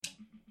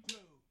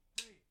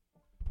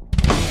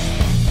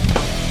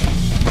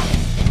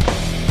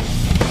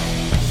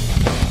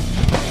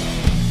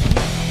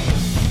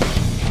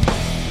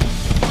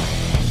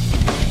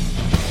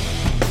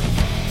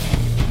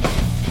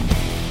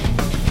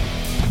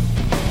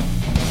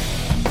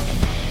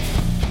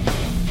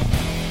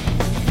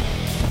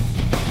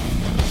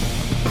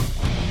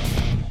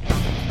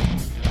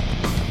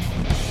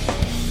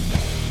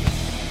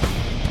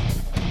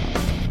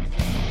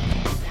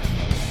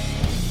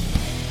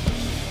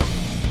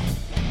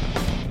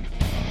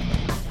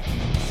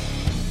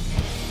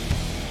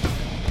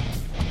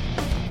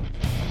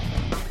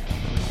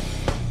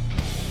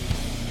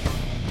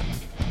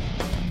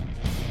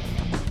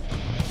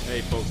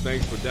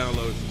Thanks for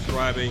downloading,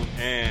 subscribing,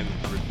 and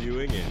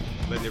reviewing, and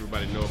letting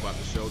everybody know about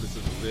the show. This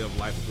is the Live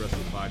Life Aggressive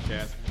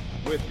podcast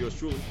with yours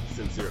truly,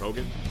 Sincere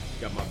Hogan.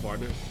 Got my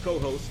partner,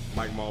 co-host,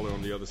 Mike Mahler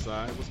on the other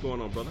side. What's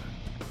going on, brother?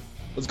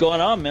 What's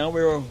going on, man?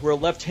 We're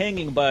left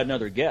hanging by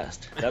another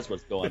guest. That's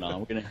what's going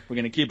on. We're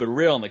gonna keep it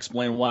real and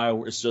explain why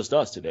it's just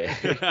us today.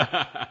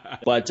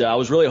 But I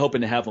was really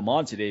hoping to have him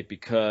on today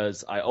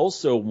because I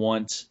also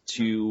want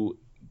to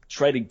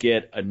try to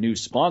get a new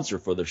sponsor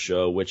for the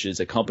show, which is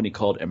a company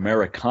called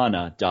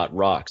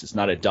Americana.rocks. It's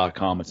not a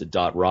 .com, it's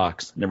a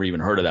 .rocks. Never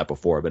even heard of that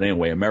before. But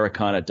anyway,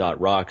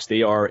 Americana.rocks.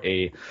 They are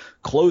a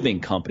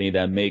clothing company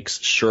that makes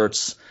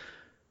shirts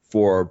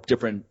for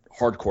different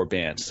hardcore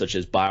bands such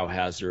as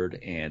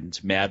Biohazard and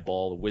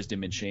Madball,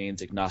 Wisdom in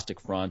Chains, Agnostic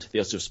Front. They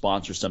also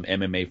sponsor some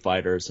MMA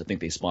fighters. I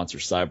think they sponsor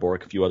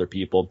Cyborg, a few other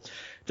people.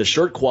 The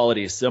shirt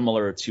quality is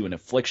similar to an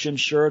Affliction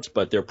shirt,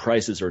 but their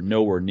prices are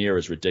nowhere near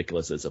as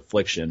ridiculous as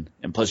Affliction.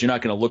 And plus, you're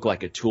not going to look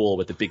like a tool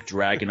with a big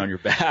dragon on your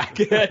back.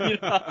 Some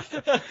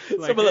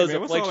of those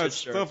Affliction what's all that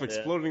stuff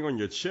exploding on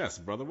your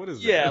chest, brother? What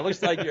is that? Yeah, it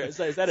looks like is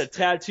that a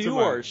tattoo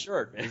or a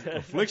shirt, man?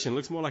 Affliction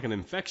looks more like an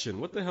infection.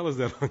 What the hell is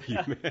that on you,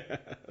 man?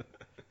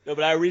 No,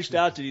 but I reached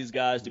out to these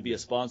guys to be a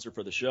sponsor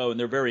for the show, and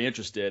they're very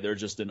interested. They're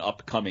just an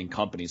upcoming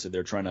company, so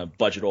they're trying to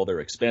budget all their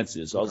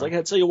expenses. So I was like,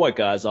 hey, tell you what,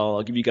 guys,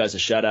 I'll give you guys a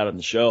shout out on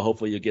the show.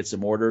 Hopefully you'll get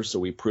some orders so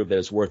we prove that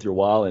it's worth your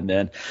while. And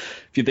then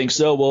if you think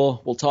so,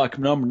 we'll talk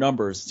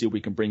numbers, see if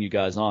we can bring you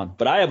guys on.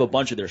 But I have a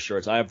bunch of their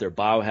shirts. I have their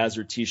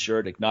Biohazard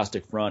T-shirt,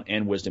 Agnostic Front,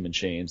 and Wisdom in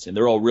Chains, and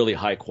they're all really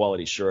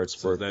high-quality shirts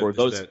for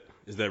those.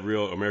 Is that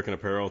real American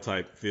Apparel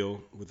type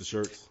feel with the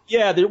shirts?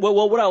 Yeah.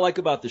 Well, what I like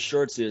about the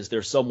shirts is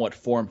they're somewhat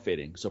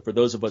form-fitting. So for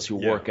those of us who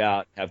work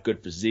out, have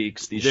good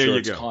physiques, these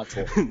shirts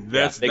contour.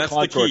 That's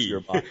the key.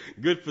 Your body.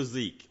 Good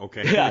physique.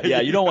 Okay.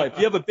 Yeah. You don't want, if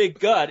you have a big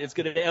gut, it's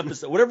going to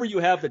emphasize whatever you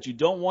have that you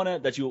don't want to,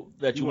 that you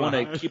want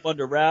to keep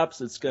under wraps.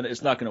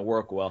 It's not going to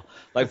work well.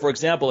 Like for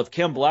example, if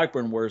Ken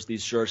Blackburn wears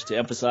these shirts to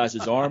emphasize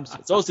his arms,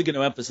 it's also going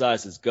to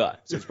emphasize his gut.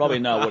 So it's probably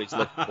not what he's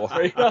looking for.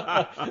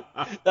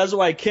 That's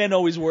why Ken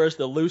always wears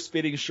the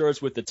loose-fitting shirts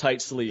with the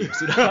tight sleeves.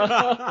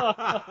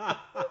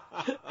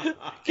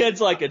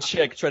 Ken's like a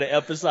chick trying to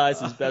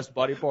emphasize his best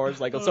body parts.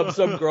 Like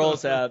some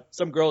girls have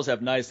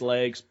nice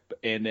legs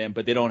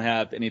but they don't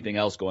have anything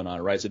else going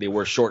on, right? So they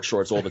wear short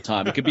shorts all the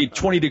time. It could be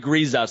 20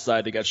 degrees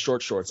outside, they got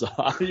short shorts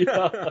on.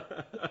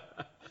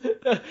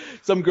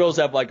 Some girls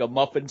have like a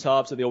muffin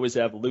top, so they always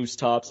have loose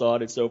tops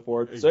on and so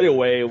forth. So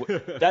anyway,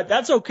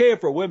 that's okay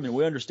for women.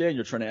 We understand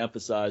you're trying to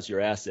emphasize your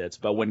assets,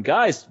 but when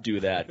guys do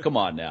that, come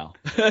on now.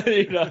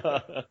 Right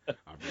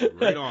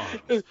on.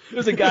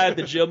 There's a guy at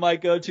the gym I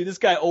go to. This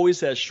guy always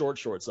has short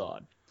shorts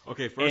on.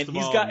 Okay, first of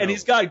all, and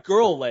he's got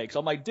girl legs.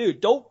 I'm like,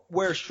 dude, don't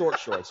wear short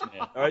shorts,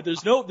 man. All right,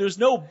 there's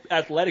no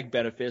athletic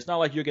benefit. It's not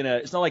like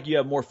you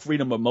have more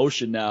freedom of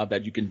motion now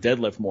that you can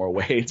deadlift more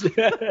weight. You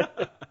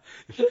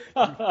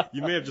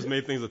may have just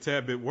made things a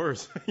tad bit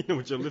worse,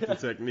 with your lifting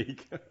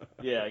technique.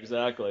 Yeah,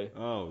 exactly.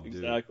 Oh, dude.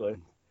 Exactly.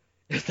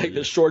 It's like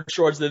the short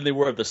shorts, then they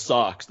wear the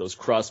socks, those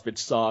CrossFit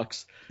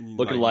socks,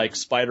 looking like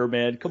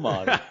Spider-Man. Come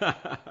on.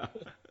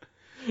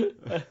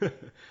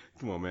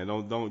 Come on, man.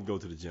 Don't go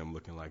to the gym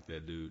looking like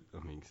that, dude. I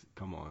mean,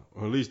 come on.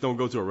 Or at least don't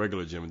go to a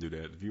regular gym and do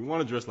that. If you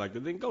want to dress like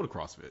that, then go to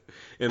CrossFit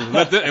and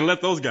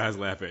let those guys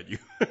laugh at you.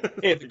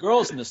 Hey, the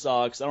girls in the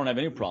socks, I don't have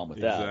any problem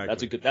with that.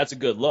 Exactly. That's a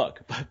good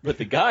look. But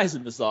the guys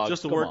in the socks,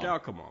 just to work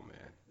out, come on,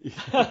 man.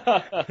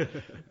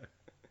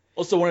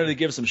 Also wanted to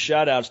give some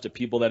shout outs to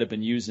people that have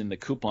been using the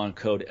coupon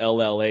code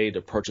LLA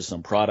to purchase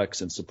some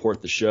products and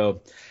support the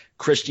show.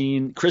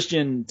 Christian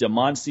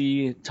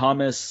DeMonsi,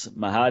 Thomas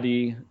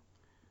Mahadi,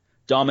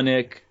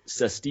 Dominic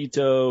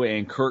Sestito,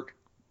 and Kurt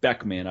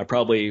Beckman. I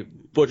probably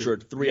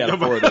butchered 3 out of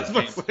 4 of those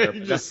names.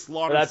 You just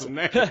slaughtered some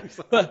names.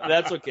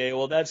 That's okay.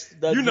 Well,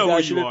 you know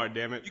who you are,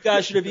 damn it. You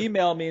guys should have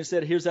emailed me and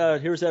said, here's how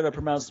to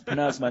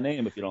pronounce my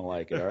name if you don't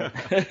like it, all right?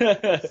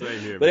 Same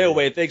here, but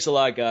anyway, thanks a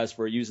lot, guys,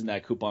 for using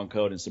that coupon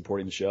code and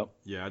supporting the show.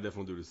 Yeah, I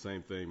definitely do the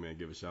same thing, man.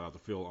 Give a shout out to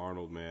Phil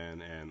Arnold,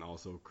 man, and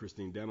also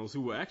Christine Danos,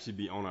 who will actually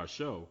be on our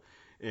show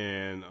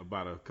in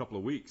about a couple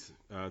of weeks,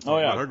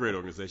 about her great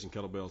organization,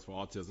 Kettlebells for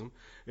Autism.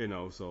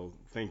 So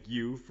thank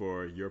you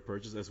for your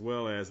purchase, as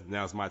well as,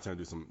 now it's my turn to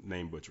do some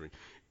name butchering.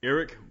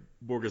 Eric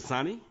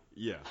Borgasani.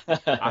 Yeah,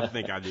 I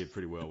think I did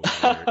pretty well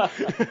with that,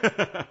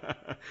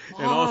 Eric.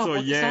 And also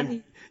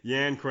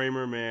Yan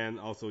Kramer, man.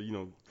 Also,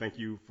 thank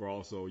you for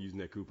also using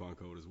that coupon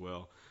code as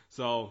well.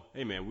 So,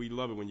 hey, man, we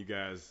love it when you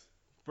guys,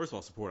 first of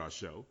all, support our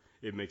show.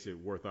 It makes it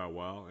worth our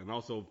while. And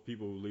also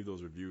people who leave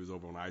those reviews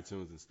over on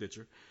iTunes and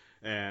Stitcher.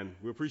 And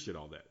we appreciate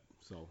all that.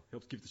 So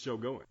helps keep the show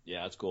going.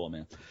 Yeah, that's cool,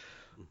 man.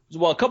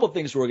 Well, a couple of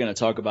things we're going to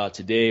talk about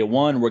today.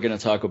 One, we're going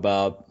to talk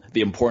about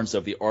the importance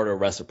of the art of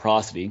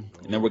reciprocity.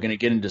 And then we're going to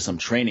get into some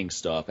training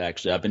stuff,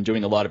 actually. I've been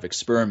doing a lot of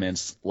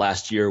experiments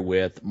last year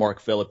with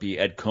Mark Philippi,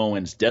 Ed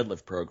Coan's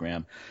deadlift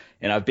program.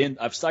 And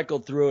I've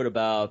cycled through it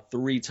about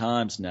 3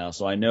 times now,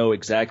 so I know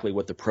exactly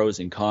what the pros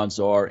and cons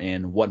are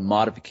and what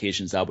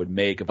modifications I would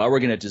make. If I were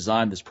going to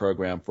design this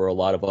program for a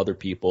lot of other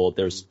people,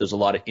 there's a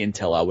lot of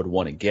intel I would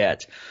want to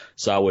get,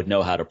 so I would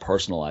know how to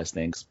personalize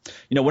things.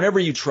 Whenever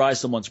you try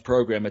someone's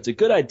program, it's a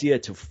good idea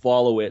to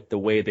follow it the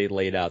way they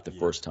laid out the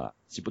first time.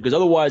 See, because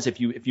otherwise, if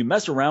you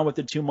mess around with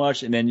it too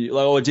much and then you're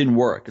like, oh, it didn't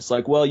work, it's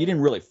like, well, you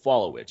didn't really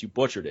follow it. You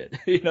butchered it.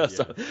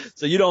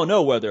 So you don't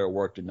know whether it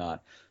worked or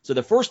not. So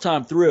the first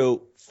time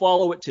through,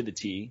 follow it to the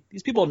T.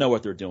 These people know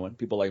what they're doing.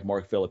 People like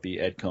Mark Philippi,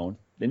 Ed Coan,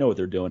 they know what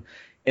they're doing.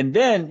 And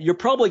then you're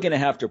probably going to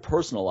have to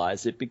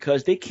personalize it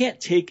because they can't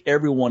take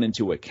everyone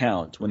into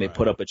account when they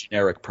put up a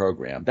generic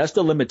program. That's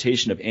the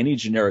limitation of any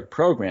generic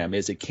program,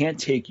 is it can't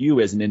take you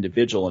as an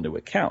individual into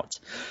account.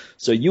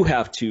 So you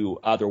have to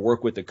either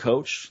work with a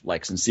coach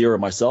like Sincere or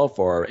myself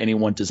or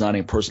anyone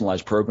designing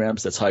personalized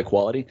programs that's high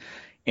quality,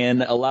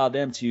 and allow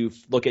them to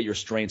look at your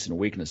strengths and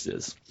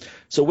weaknesses.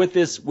 So with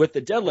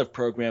the deadlift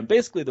program,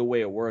 basically the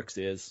way it works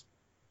is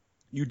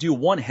you do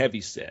one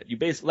heavy set.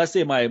 Let's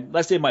say my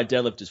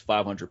deadlift is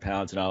 500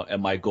 pounds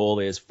and my goal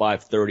is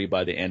 530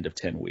 by the end of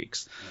 10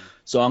 weeks.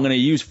 So I'm going to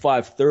use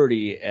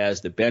 530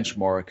 as the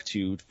benchmark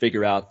to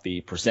figure out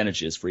the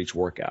percentages for each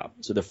workout.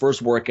 So the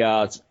first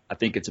workout, I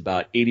think it's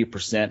about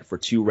 80% for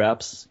 2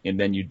 reps, and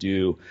then you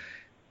do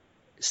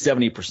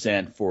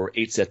 70% for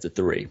 8 sets of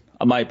 3.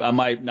 I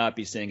might not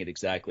be saying it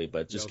exactly,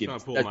 but just that's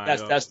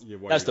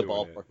the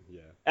ballpark.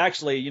 Yeah.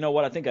 Actually, you know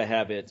what? I think I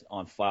have it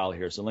on file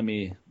here, so let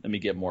me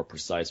get more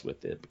precise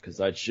with it because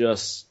I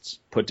just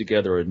put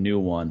together a new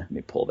one. Let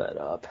me pull that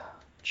up.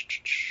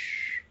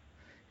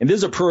 And this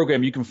is a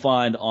program you can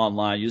find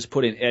online. You just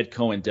put in Ed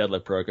Coan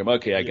deadlift program.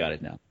 Okay, I got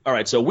it now. All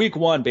right, so week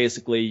 1,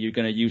 basically, you're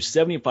going to use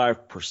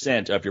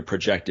 75% of your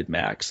projected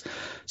max.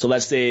 So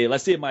let's say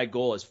my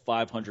goal is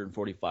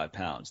 545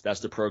 pounds.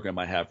 That's the program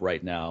I have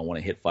right now. I want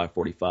to hit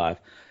 545.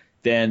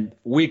 Then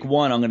week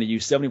 1, I'm going to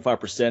use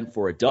 75%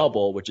 for a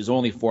double, which is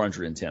only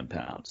 410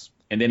 pounds.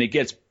 And then it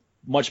gets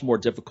much more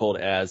difficult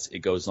as it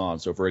goes on.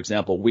 So, for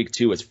example, week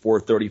 2 is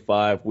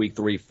 435, week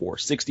 3,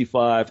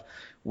 465.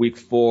 Week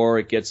 4,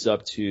 it gets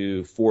up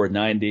to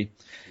 490.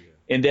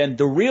 And then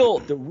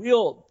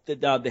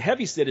the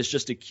heavy set is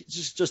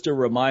just to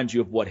remind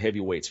you of what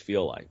heavyweights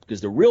feel like, because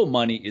the real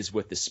money is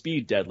with the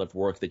speed deadlift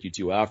work that you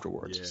do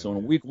afterwards. Yeah. So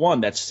in week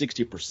 1, that's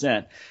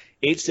 60%.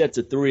 8 sets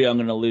of 3, I'm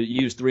going to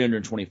use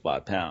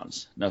 325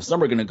 pounds. Now,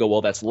 some are going to go,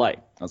 well, that's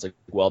light. I was like,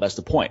 well, that's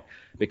the point,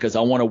 because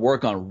I want to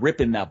work on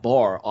ripping that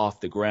bar off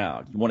the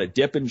ground. You want to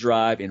dip and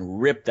drive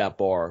and rip that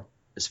bar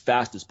as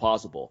fast as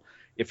possible.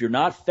 If you're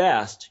not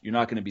fast, you're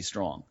not going to be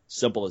strong.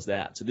 Simple as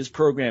that. So this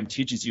program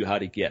teaches you how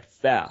to get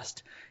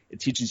fast.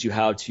 It teaches you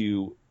how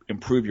to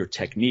improve your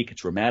technique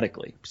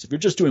dramatically. Because if you're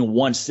just doing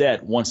one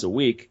set once a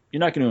week, you're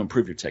not going to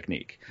improve your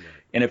technique. Right.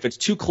 And if it's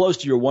too close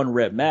to your 1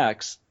 rep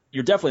max,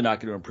 you're definitely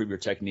not going to improve your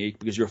technique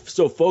because you're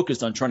so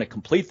focused on trying to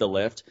complete the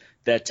lift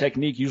that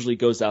technique usually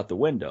goes out the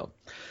window.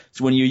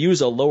 So when you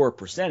use a lower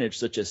percentage,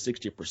 such as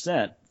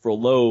 60%,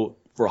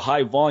 for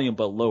high volume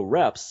but low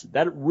reps,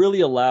 that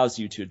really allows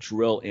you to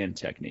drill in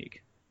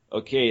technique.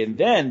 Okay, and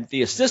then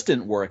the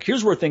assistant work,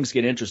 here's where things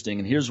get interesting,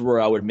 and here's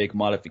where I would make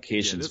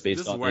modifications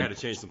based on... This is where I had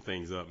to change some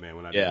things up, man,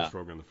 when I did this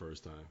program the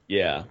first time.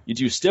 Yeah, you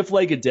do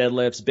stiff-legged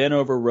deadlifts, bent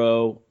over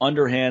row,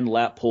 underhand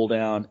lat pull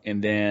down,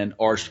 and then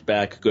arched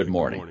back good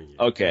morning.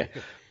 Okay.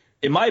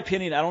 In my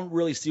opinion, I don't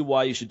really see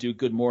why you should do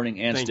good morning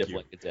and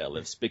stiff-legged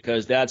deadlifts,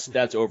 because that's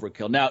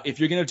overkill. Now,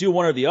 if you're going to do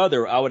one or the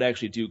other, I would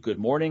actually do good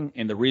morning,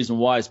 and the reason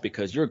why is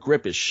because your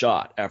grip is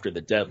shot after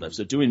the deadlift.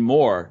 So doing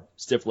more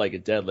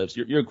stiff-legged deadlifts,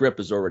 your grip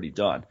is already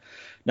done.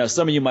 Now,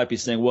 some of you might be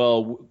saying,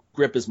 well,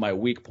 grip is my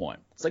weak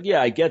point. It's like,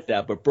 yeah, I get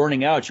that, but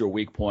burning out your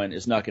weak point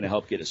is not going to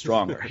help get it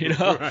stronger, you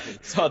know? Right.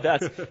 So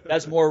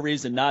that's more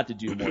reason not to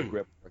do more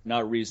grip work,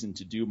 not reason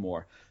to do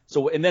more.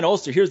 So, and then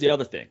also, here's the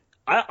other thing.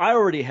 I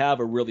already have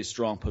a really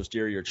strong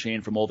posterior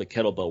chain from all the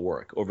kettlebell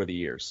work over the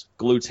years.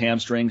 Glutes,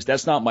 hamstrings,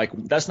 that's not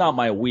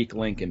my weak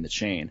link in the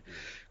chain.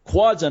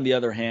 Quads, on the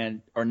other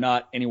hand, are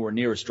not anywhere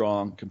near as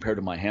strong compared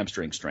to my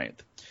hamstring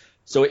strength.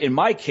 So in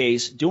my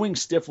case, doing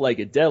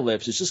stiff-legged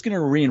deadlifts is just going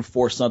to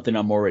reinforce something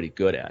I'm already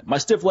good at. My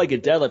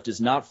stiff-legged deadlift is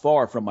not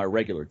far from my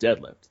regular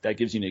deadlift. That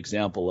gives you an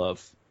example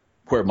of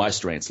where my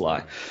strengths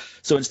lie.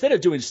 So instead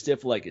of doing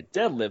stiff-legged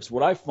deadlifts,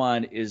 what I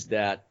find is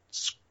that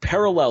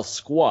parallel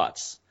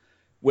squats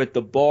with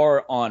the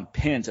bar on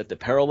pins at the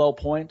parallel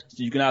point.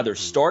 So you can either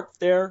start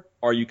there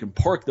or you can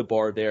park the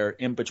bar there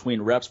in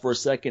between reps for a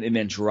second and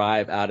then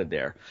drive out of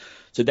there.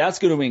 So that's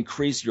going to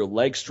increase your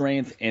leg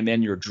strength and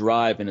then your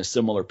drive in a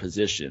similar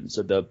position.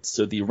 So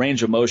the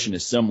range of motion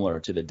is similar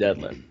to the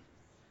deadlift.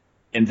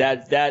 And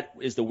that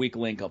is the weak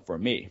link up for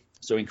me.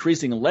 So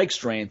increasing leg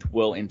strength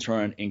will in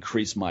turn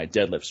increase my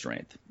deadlift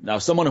strength. Now,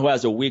 someone who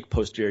has a weak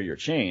posterior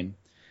chain,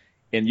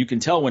 and you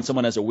can tell when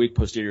someone has a weak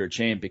posterior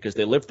chain because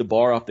they lift the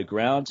bar off the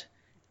ground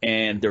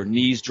and their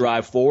knees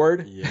drive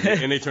forward. Yeah,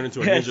 and they turn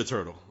into a Ninja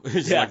Turtle.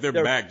 It's like their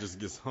back just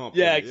gets humped.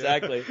 Yeah,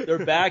 exactly.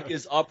 Their back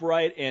is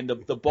upright and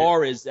the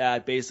bar is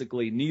at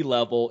basically knee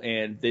level,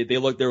 and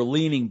they're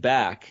leaning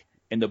back,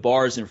 and the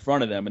bar's in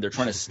front of them, and they're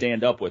trying to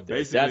stand up with it.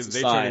 Basically, That's a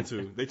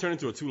sign. They turn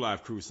into a 2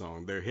 Live Crew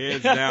song. Their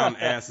heads down,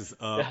 asses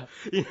up.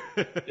 Yeah,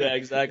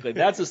 exactly.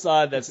 That's a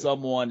sign that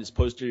someone is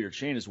posterior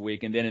chain is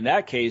weak. And then in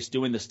that case,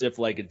 doing the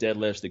stiff-legged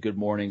deadlifts, the good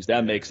mornings,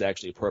 that makes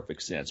actually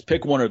perfect sense.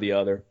 Pick one or the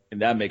other,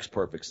 and that makes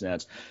perfect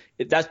sense.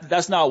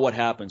 That's not what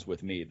happens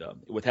with me, though.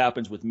 What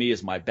happens with me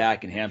is my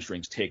back and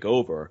hamstrings take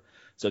over,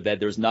 so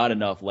that there's not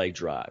enough leg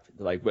drive.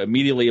 Like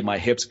immediately my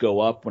hips go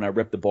up when I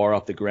rip the bar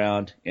off the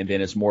ground, and then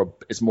it's more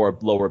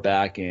lower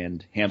back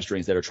and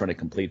hamstrings that are trying to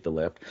complete the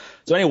lift.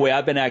 So anyway,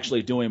 I've been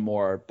actually doing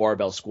more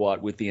barbell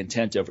squat with the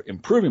intent of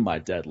improving my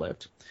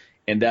deadlift.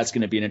 And that's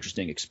going to be an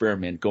interesting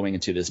experiment going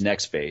into this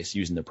next phase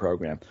using the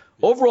program.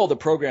 Overall, the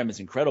program is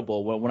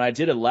incredible. When I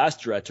did it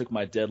last year, I took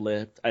my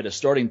deadlift. I had a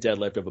starting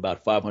deadlift of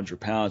about 500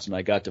 pounds, and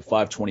I got to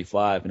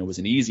 525, and it was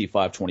an easy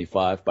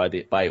 525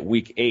 by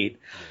week 8.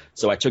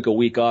 So I took a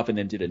week off and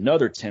then did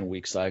another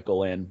 10-week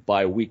cycle. And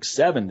by week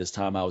 7 this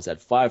time, I was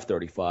at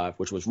 535,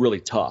 which was really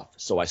tough.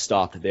 So I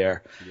stopped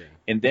there. Yeah.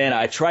 And then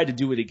I tried to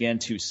do it again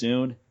too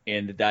soon,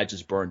 and that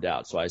just burned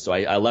out. So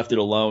I left it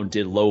alone,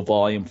 did low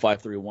volume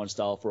 531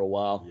 style for a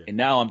while, and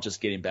now I'm just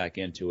getting back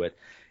into it.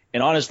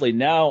 And honestly,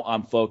 now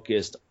I'm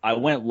focused. I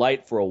went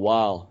light for a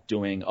while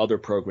doing other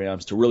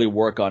programs to really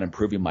work on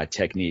improving my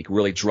technique,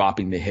 really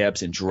dropping the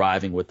hips and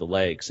driving with the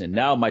legs. And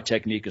now my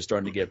technique is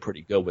starting to get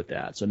pretty good with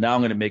that. So now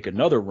I'm going to make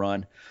another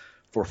run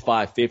for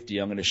 550.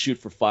 I'm going to shoot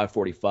for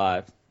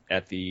 545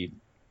 at the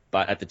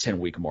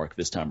 10-week mark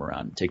this time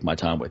around and take my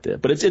time with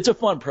it. But it's a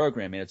fun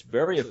program, man. It's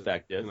very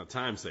effective. And a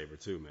time saver,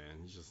 too,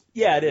 man.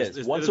 It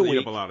is. Once a week. It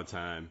doesn't eat up a lot of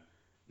time.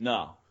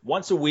 No.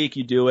 Once a week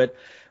you do it.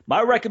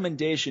 My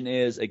recommendation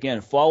is, again,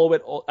 follow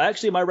it.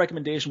 Actually, my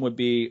recommendation would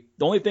be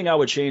the only thing I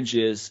would change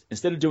is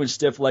instead of doing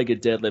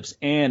stiff-legged deadlifts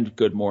and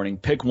good morning,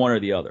 pick one or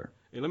the other.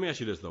 Hey, let me ask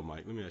you this, though,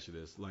 Mike. Let me ask you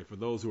this. Like, for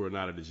those who are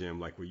not at the gym,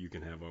 like where you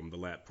can have the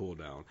lat pull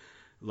down,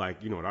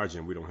 like, at our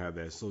gym, we don't have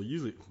that. So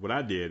usually what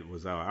I did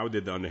was I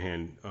did the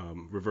underhand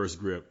reverse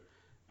grip.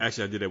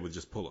 Actually, I did that with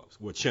just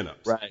pull-ups, with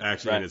chin-ups,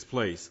 in its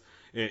place,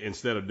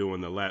 instead of doing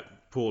the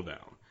lat pull down.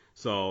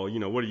 So,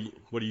 what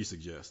do you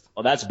suggest?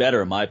 Well, that's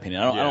better in my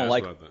opinion. I don't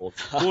like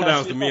pull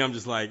downs. To me, I'm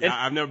just like,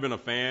 I've never been a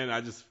fan.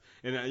 One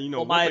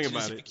thing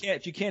about it.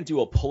 If you can't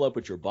do a pull up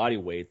with your body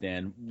weight,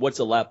 then what's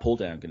a lat pull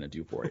down going to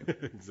do for you?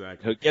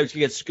 Exactly.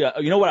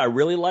 You know what I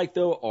really like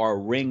though are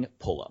ring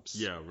pull ups.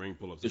 Yeah, ring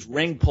pull ups. Just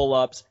ring pull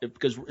ups,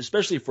 because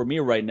especially for me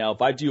right now,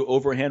 if I do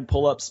overhand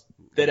pull ups,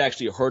 that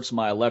actually hurts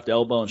my left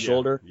elbow and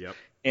shoulder. Yep.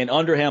 And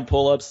underhand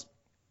pull ups,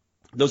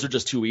 those are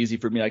just too easy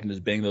for me. I can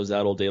just bang those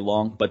out all day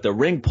long. But the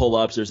ring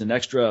pull-ups, there's an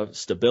extra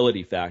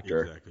stability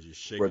factor. Exactly, because you're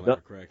shaking like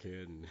a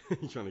crackhead.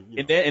 And, trying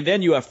to, and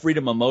then you have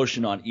freedom of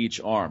motion on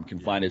each arm, can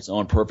find its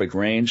own perfect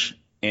range.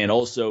 And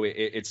also,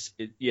 it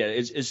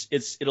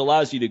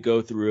allows you to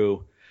go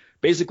through.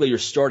 Basically, you're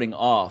starting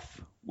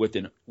off with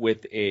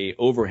a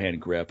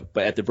overhand grip,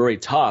 but at the very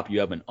top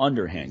you have an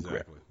underhand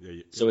grip.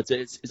 Yeah. So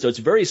it's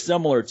very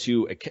similar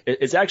to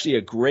it's actually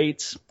a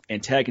great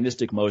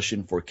antagonistic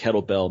motion for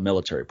kettlebell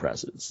military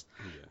presses,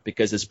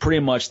 because it's pretty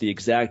much the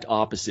exact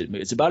opposite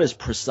move. It's about as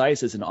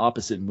precise as an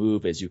opposite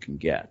move as you can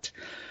get.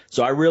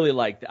 So I really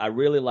like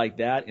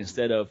that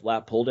instead of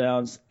lat pull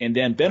downs. And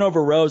then bent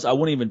over rows, I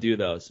wouldn't even do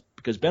those,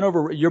 because bent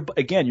over, your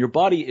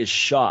body is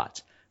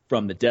shot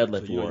from the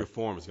deadlift. So your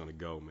form is going to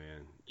go, man.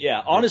 Yeah,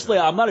 honestly,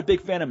 I'm not a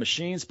big fan of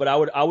machines, but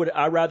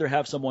I'd rather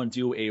have someone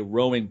do a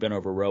rowing bent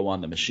over row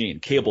on the machine,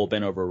 cable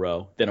bent over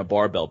row, than a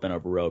barbell bent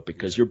over row,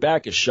 because your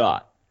back is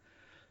shot.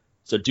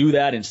 So do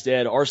that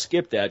instead, or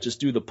skip that. Just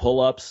do the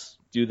pull-ups,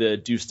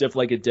 do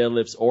stiff-legged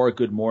deadlifts or a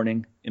good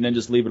morning, and then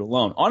just leave it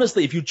alone.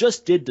 Honestly, if you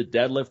just did the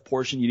deadlift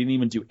portion, you didn't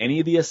even do any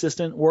of the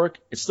assistant work,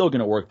 it's still going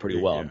to work pretty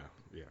well.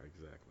 Yeah,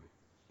 exactly.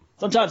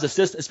 Sometimes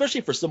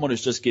especially for someone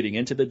who's just getting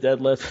into the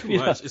deadlift.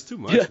 It's too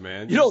much,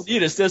 man. You don't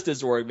need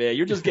assistance work, man.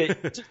 You're just getting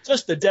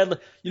just the deadlift.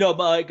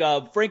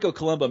 Like Franco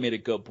Columbo made a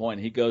good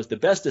point. He goes, the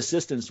best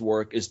assistance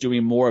work is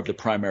doing more of the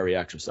primary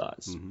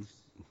exercise. Mm-hmm.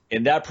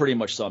 And that pretty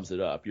much sums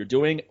it up. You're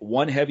doing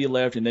one heavy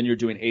lift, and then you're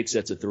doing 8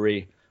 sets of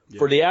 3. Yeah.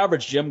 For the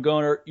average gym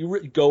goer,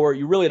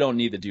 you really don't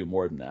need to do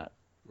more than that.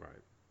 Right.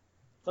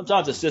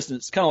 Sometimes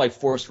assistance, kind of like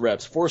forced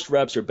reps. Forced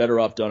reps are better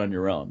off done on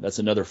your own. That's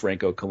another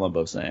Franco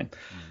Columbo saying.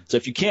 Mm-hmm. So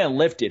if you can't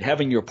lift it,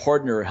 having your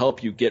partner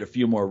help you get a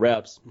few more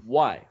reps,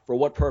 why? For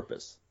what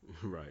purpose?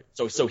 Right.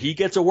 So he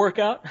gets a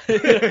workout?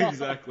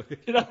 Exactly.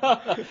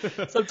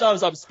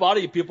 Sometimes I'm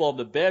spotting people on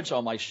the bench.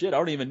 I'm like, shit, I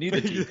don't even need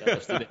the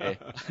deadlifts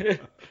today.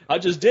 I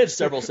just did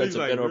several sets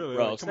of bent over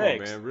rows. Come on,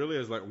 man. Really?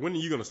 It's like, when are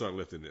you going to start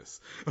lifting this?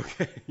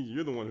 Okay.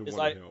 You're the one who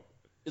wanted help.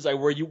 It's like,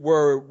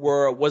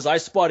 was I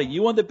spotting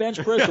you on the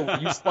bench, Chris, or were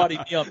you spotting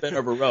me on bent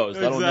over rows?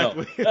 Exactly.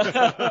 I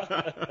don't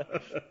know.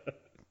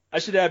 I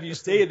should have you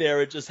stay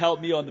there and just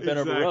help me on the bent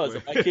over rows.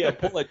 If I can't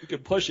pull it, you can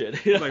push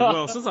it. Like,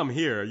 well, since I'm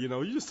here, you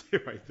just stay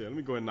right there. Let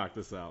me go ahead and knock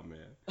this out,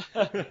 man.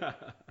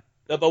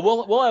 But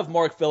we'll have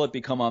Mark Phillippi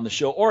come on the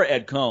show, or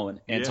Ed Coan,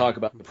 and talk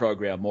about the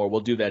program more.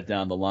 We'll do that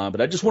down the line.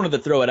 But I just wanted to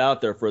throw it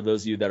out there for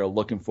those of you that are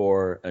looking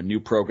for a new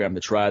program to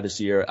try this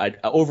year.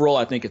 Overall,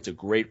 I think it's a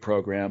great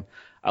program.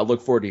 I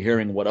look forward to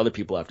hearing what other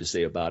people have to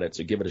say about it.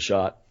 So give it a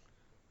shot.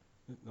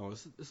 No,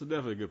 it's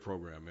definitely a good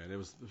program, man. It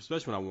was,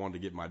 especially when I wanted to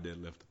get my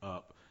deadlift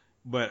up.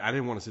 But I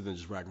didn't want to sit there and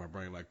just rack my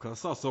brain, like, because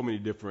I saw so many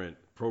different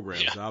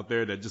programs out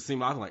there that just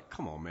seemed, I was like,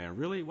 come on, man,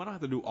 really? Why do I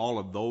have to do all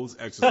of those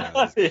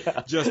exercises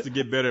just to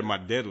get better at my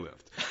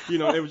deadlift? You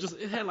know,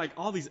 it had like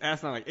all these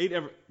asinine,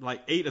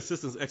 like eight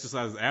assistance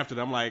exercises after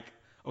that. I'm like,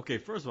 okay,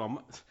 first of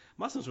all,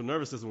 my central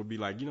nervous system would be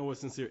like, you know what,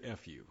 sincere,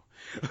 F you.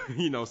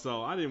 You know,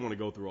 so I didn't want to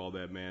go through all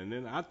that, man.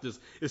 And then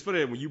it's funny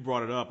that when you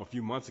brought it up a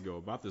few months ago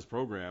about this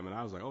program, and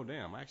I was like, oh,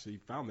 damn, I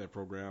actually found that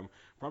program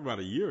probably about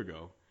a year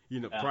ago. You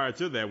know, prior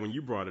to that, when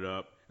you brought it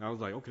up, I was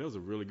like, okay, that was a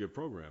really good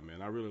program,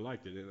 man. I really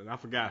liked it. And I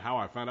forgot how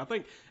I found it. I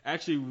think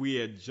actually we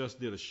had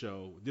just did the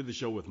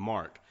show with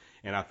Mark.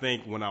 And I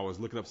think when I was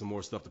looking up some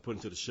more stuff to put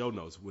into the show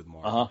notes with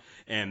Mark,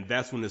 and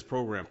that's when this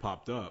program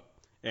popped up.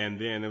 And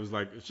then it was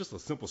like, it's just a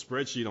simple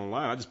spreadsheet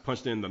online. I just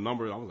punched in the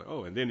number. I was like,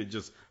 oh, and then it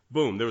just,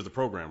 boom, there was a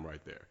program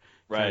right there.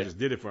 Right. So I just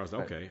did it for us.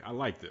 Okay, I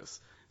like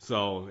this.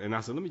 So, and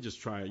I said, let me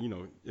just try it, you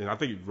know. And I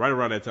think right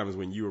around that time is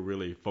when you were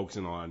really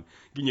focusing on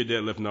getting your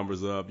deadlift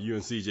numbers up. You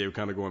and CJ were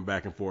kind of going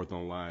back and forth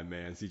online,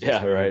 man.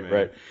 CJ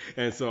right.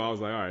 And so I was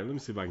like, all right, let me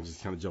see if I can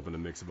just kind of jump in the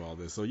mix of all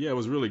this. So, yeah, it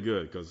was really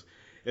good because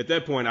at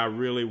that point I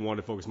really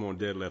wanted to focus more on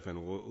deadlift and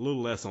a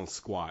little less on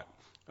squat.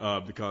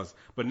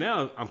 But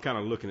now I'm kind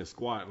of looking at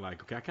squat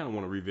like, okay, I kind of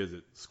want to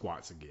revisit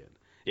squats again.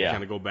 Yeah.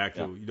 Kind of go back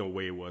to, you know, the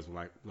way it was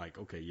when like,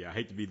 okay, yeah, I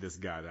hate to be this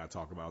guy that I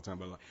talk about all the time,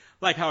 but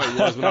like how it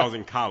was when I was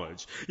in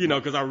college, you know,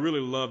 because I really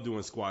loved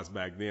doing squats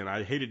back then.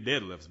 I hated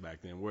deadlifts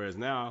back then, whereas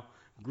now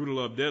grew to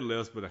love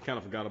deadlifts, but I kind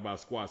of forgot about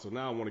squats. So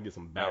now I want to get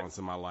some balance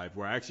in my life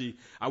where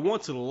I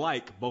want to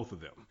like both of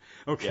them.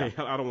 Okay,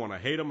 I don't want to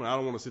hate them, and I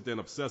don't want to sit there and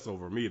obsess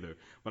over them either,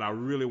 but I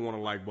really want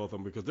to like both of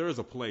them because there is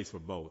a place for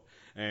both.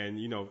 And,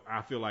 you know,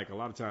 I feel like a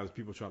lot of times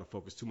people try to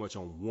focus too much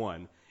on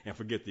one and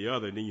forget the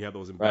other, and then you have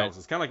those imbalances.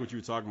 Right. Kind of like what you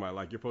were talking about,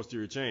 like your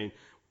posterior chain.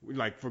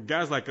 Like for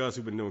guys like us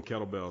who've been doing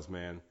kettlebells,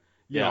 man,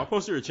 our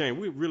posterior chain,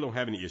 we really don't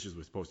have any issues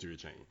with posterior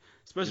chain.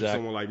 Especially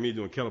someone like me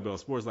doing kettlebell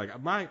sports.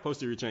 Like my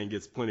posterior chain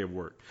gets plenty of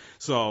work.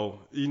 So,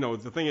 you know,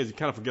 the thing is you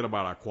kind of forget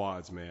about our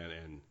quads, man,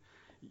 and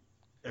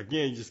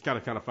again, you just kind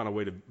of find a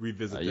way to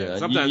revisit that.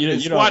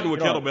 Sometimes squatting with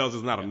kettlebells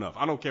is not enough.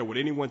 I don't care what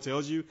anyone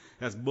tells you.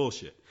 That's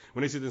bullshit.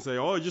 When they sit there and say,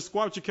 "Oh, just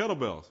squat with your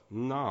kettlebells,"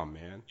 nah,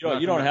 man.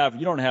 You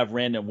don't have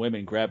random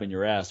women grabbing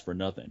your ass for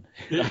nothing.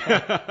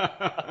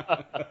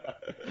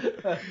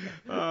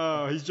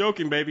 Oh, he's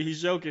joking, baby. He's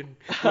joking.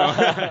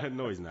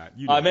 No, he's not.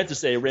 I meant to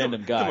say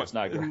random guys,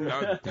 not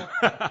girls.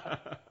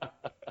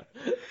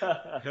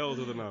 Hell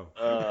to the no.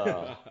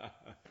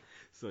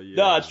 So, yeah.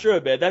 No, it's true,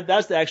 man.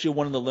 That's actually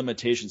one of the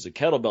limitations of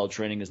kettlebell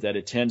training is that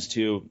it tends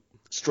to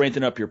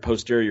strengthen up your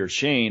posterior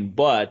chain,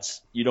 but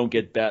you don't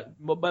get that.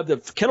 But the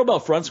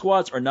kettlebell front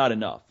squats are not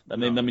enough. Let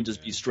me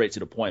just be straight to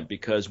the point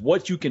because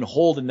what you can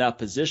hold in that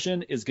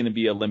position is going to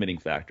be a limiting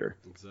factor.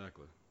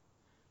 Exactly.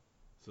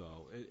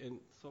 So,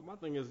 so my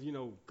thing is, you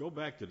know, go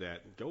back to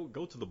that.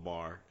 Go to the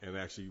bar and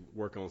actually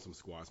work on some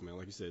squats, man.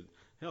 Like you said,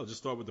 hell, just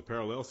start with the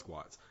parallel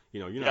squats. You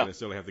know, you don't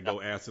necessarily have to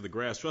go ass to the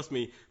grass. Trust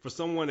me, for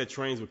someone that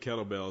trains with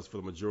kettlebells for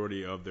the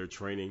majority of their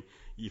training,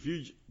 if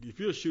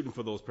you're shooting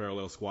for those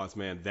parallel squats,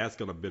 man, that's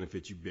going to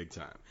benefit you big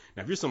time.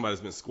 Now, if you're somebody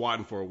that's been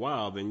squatting for a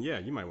while, then yeah,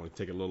 you might want to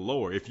take it a little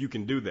lower. If you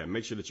can do that,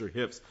 make sure that your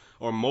hips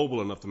are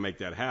mobile enough to make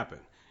that happen.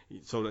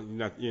 So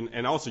that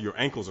and also your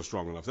ankles are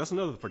strong enough. That's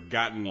another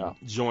forgotten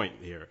joint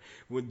here.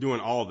 When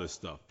doing all this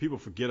stuff, people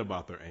forget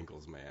about their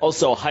ankles, man.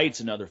 Also, height's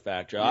another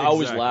factor. I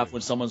always laugh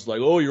when someone's like,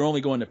 "Oh, you're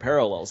only going to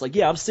parallels." Like,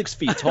 yeah, I'm 6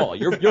 feet tall.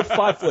 You're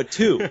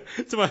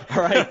 5'2".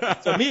 All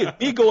right. So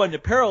me going to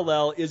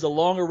parallel is a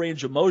longer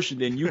range of motion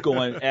than you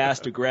going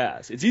ass to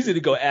grass. It's easy to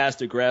go ass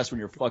to grass when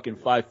you're fucking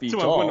 5 feet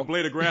tall. When the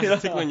blade of grass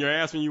is tickling your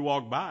ass when you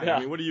walk by. Yeah.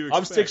 I mean, what do you expect?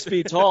 I'm 6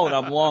 feet tall and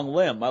I'm long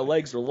limbed. My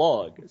legs are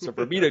long. So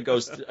for me to go,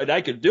 and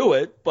I could do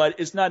it, but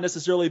it's not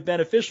necessarily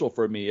beneficial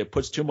for me. It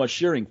puts too much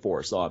shearing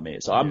force on me.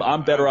 So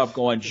I'm better off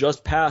going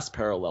just past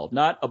parallel,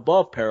 not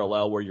above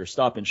parallel where you're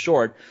stopping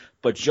short,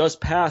 but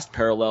just past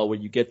parallel where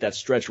you get that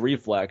stretch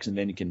reflex and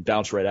then you can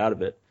bounce right out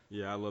of it.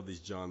 Yeah, I love these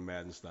John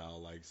Madden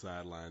style like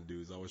sideline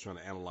dudes. Always trying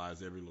to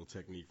analyze every little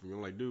technique from you.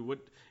 I'm like, dude,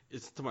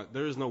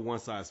 there is no one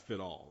size fit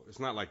all. It's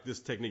not like this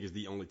technique is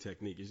the only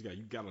technique.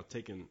 You got to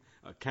take into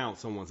account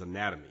someone's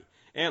anatomy.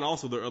 And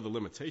also there are other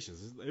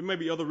limitations. There may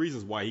be other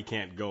reasons why he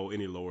can't go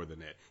any lower than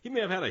that. He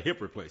may have had a hip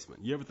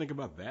replacement. You ever think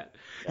about that?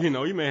 Yeah. You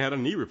know, he may have had a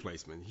knee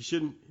replacement. He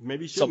shouldn't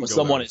go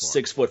someone is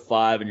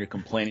 6'5" and you're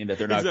complaining that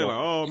they're not going. Like,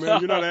 oh man,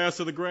 you're not ass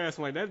to the grass.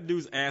 I'm like, that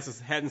dude's ass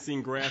hadn't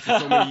seen grass in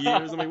so many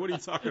years. I mean, what are you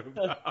talking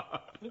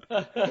about?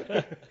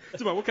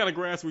 What kind of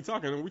grass are we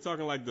talking? Are we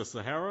talking like the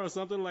Sahara or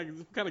something? Like,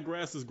 what kind of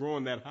grass is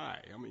growing that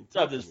high? I mean,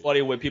 it's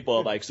funny when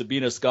people like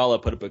Sabina Scala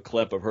put up a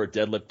clip of her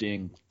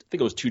deadlifting. I think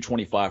it was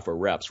 225 for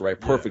reps,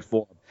 right? Perfect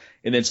form.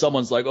 And then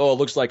someone's like, oh, it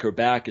looks like her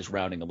back is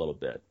rounding a little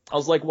bit. I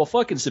was like, well,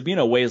 fucking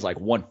Sabina weighs like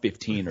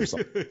 115 or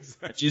something.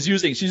 Exactly. She's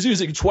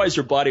using twice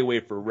her body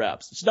weight for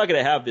reps. She's not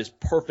going to have this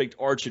perfect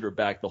arch in her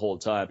back the whole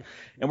time.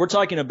 And we're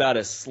talking about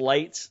a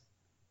slight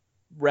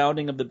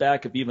rounding of the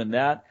back of even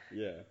that.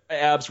 Yeah.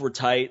 Abs were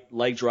tight.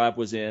 Leg drive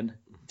was in.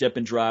 Dip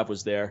and drive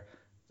was there.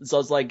 So I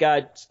was like,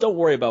 God, don't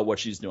worry about what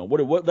she's doing.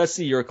 What? Let's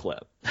see your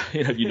clip.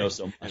 You know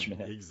so much,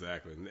 man.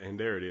 Exactly. And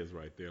there it is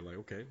right there. Like,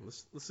 okay,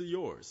 let's see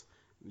yours.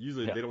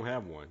 Usually they don't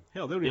have one.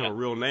 Hell, they don't even have a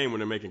real name when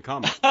they're making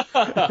comments.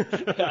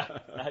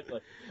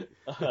 Exactly.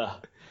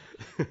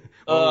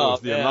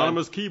 It's the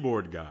anonymous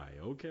keyboard guy.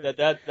 Okay.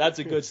 That's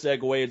a good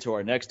segue into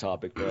our next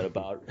topic, man,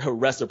 about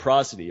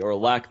reciprocity or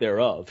lack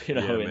thereof.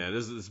 Yeah, man.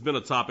 It's been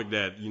a topic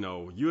that,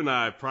 you and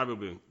I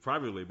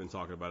privately been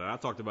talking about it. I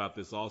talked about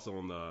this also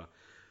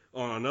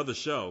on another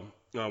show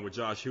with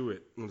Josh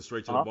Hewitt on the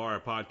Straight to the Bar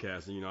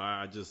podcast. And,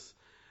 I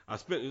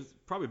spent, it's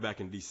probably back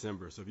in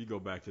December. So if you go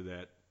back to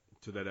that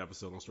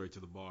episode on Straight to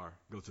the Bar,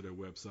 go to their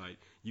website,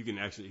 you can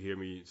actually hear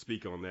me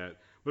speak on that.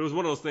 But it was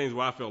one of those things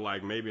where I felt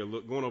like maybe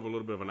going over a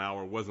little bit of an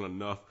hour wasn't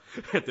enough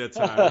at that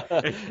time.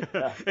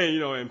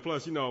 and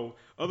plus,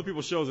 other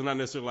people's shows are not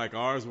necessarily like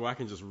ours where I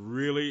can just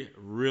really,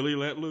 really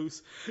let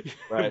loose.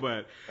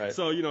 Right.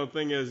 So, the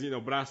thing is,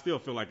 but I still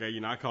feel like,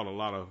 I caught a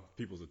lot of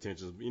people's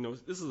attention.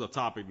 This is a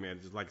topic, man,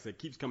 just like I said,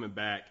 keeps coming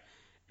back.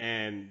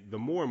 And the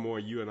more and more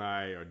you and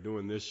I are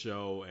doing this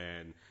show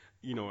and,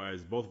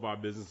 as both of our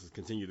businesses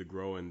continue to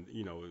grow and,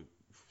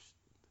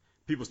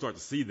 people start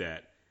to see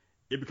that,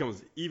 it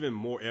becomes even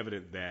more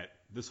evident that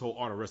this whole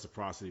art of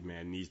reciprocity,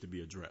 man, needs to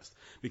be addressed.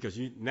 Because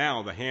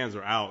now the hands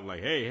are out like,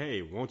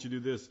 hey, won't you do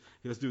this?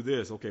 Let's do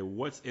this. Okay,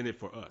 what's in it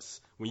for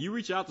us? When you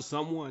reach out to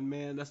someone,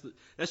 man,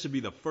 that should be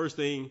the first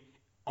thing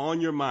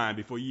on your mind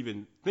before you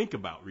even think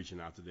about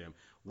reaching out to them.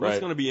 What's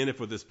going to be in it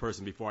for this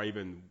person before I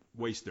even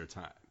waste their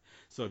time?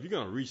 So if you're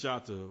going to reach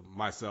out to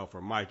myself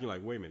or Mike, you're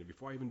like, wait a minute,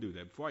 before I even do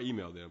that, before I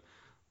email them,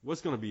 what's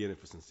going to be in it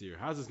for Sincere?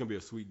 How's this going to be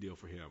a sweet deal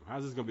for him?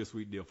 How's this going to be a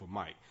sweet deal for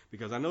Mike?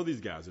 Because I know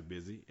these guys are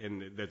busy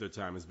and that their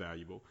time is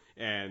valuable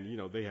and,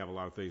 they have a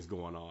lot of things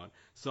going on.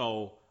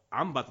 So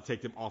I'm about to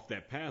take them off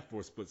that path for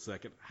a split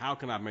second. How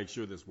can I make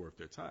sure that's worth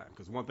their time?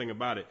 Because one thing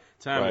about it,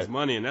 time is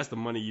money, and that's the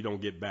money you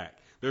don't get back.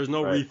 There's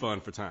no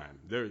refund for time.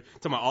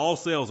 All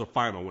sales are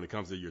final when it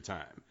comes to your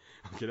time.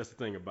 Okay, that's the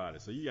thing about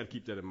it. So you got to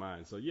keep that in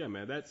mind. So, yeah,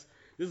 man, this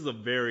is a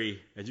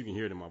very, as you can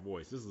hear it in my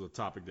voice, this is a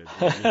topic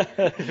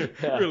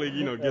that really,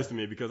 gets to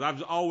me because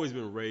I've always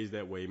been raised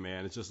that way,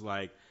 man. It's just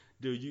like,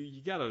 dude,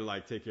 you got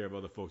to, take care of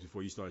other folks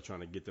before you start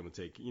trying to get them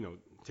to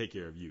take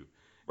care of you.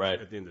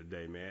 Right. At the end of the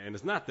day, man. And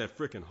it's not that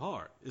freaking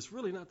hard. It's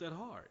really not that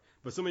hard.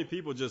 But so many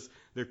people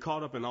they're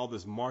caught up in all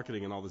this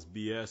marketing and all this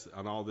BS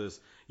and all this,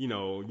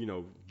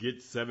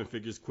 get 7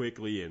 figures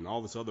quickly and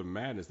all this other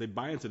madness. They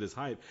buy into this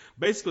hype.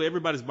 Basically,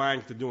 everybody's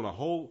buying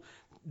into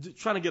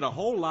trying to get a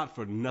whole lot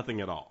for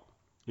nothing at all.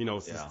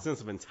 It's a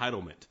sense of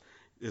entitlement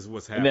is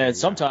what's happening. And then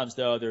sometimes,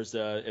 though,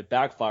 it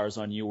backfires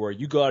on you where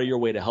you go out of your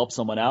way to help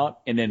someone out,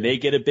 and then they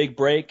get a big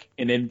break,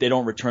 and then they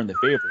don't return the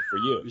favor for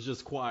you. It's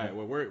just quiet.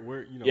 Well,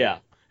 we're Yeah.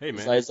 Hey,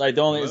 man. It's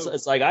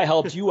like I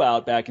helped you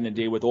out back in the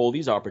day with all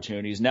these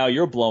opportunities. Now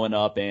you're blowing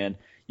up, and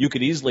you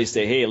could easily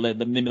say, "Hey, let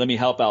me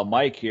help out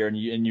Mike here," and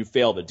you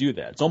fail to do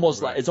that. It's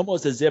almost like it's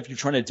almost as if you're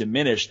trying to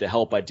diminish the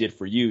help I did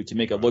for you to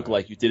make it look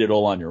like you did it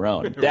all on your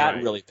own.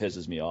 That really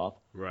pisses me off.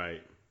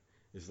 Right.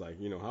 It's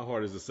like, how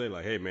hard is it to say,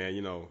 like, hey, man,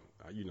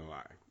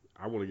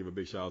 I want to give a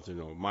big shout out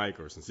to, Mike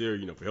or Sincere,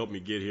 for helping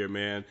me get here,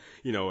 man.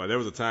 There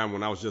was a time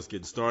when I was just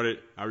getting started.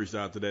 I reached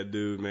out to that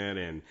dude, man,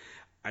 and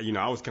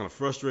I was kind of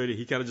frustrated.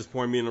 He kind of just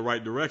pointed me in the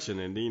right direction,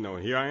 and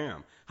here I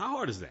am. How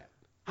hard is that?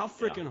 How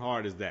freaking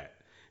hard is that?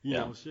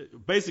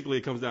 Shit. Basically,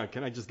 it comes down,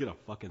 can I just get a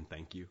fucking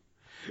thank you?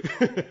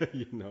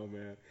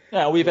 Man.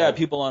 Yeah, we've had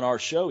people on our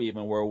show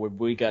even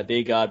where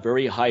they got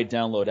very high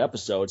download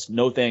episodes.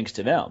 No thanks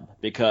to them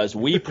because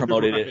we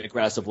promoted it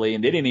aggressively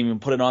and they didn't even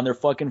put it on their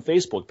fucking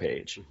Facebook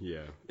page.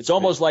 Yeah, it's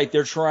almost like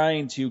they're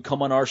trying to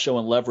come on our show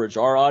and leverage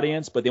our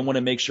audience, but they want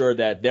to make sure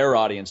that their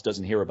audience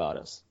doesn't hear about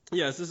us.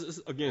 Yeah, it's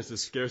the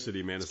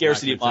scarcity, man. It's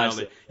scarcity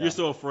mindset. You're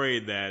so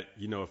afraid that,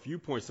 if you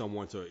point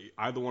someone to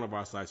either one of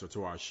our sites or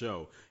to our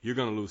show, you're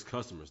going to lose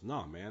customers.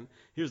 No, man.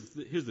 Here's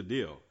the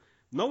deal.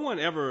 No one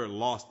ever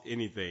lost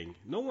anything.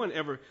 No one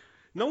ever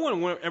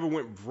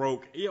went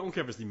broke. I don't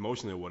care if it's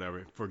emotionally or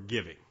whatever, for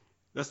giving.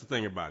 That's the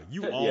thing about it.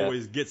 You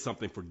always get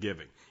something for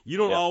giving. You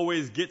don't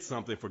always get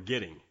something for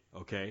getting,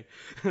 okay?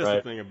 That's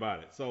the thing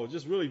about it. So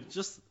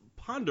just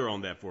ponder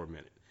on that for a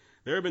minute.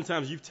 There have been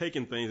times you've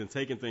taken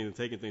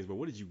things, but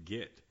what did you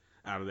get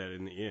out of that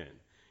in the end?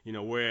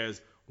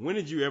 Whereas when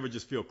did you ever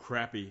just feel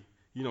crappy,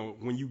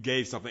 when you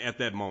gave something at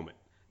that moment?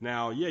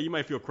 Now, yeah, you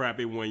might feel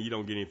crappy when you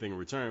don't get anything in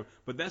return,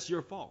 but that's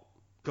your fault.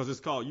 Because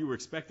it's called you were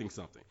expecting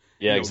something.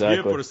 Yeah, exactly.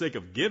 Give for the sake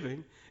of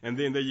giving, and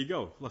then there you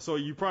go. So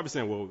you're probably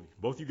saying, well,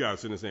 both you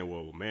guys sitting there saying,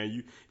 well, man,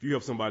 if you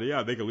help somebody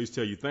out, they can at least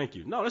tell you thank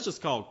you. No, that's just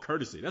called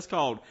courtesy. That's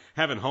called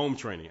having home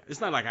training.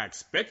 It's not like I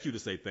expect you to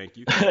say thank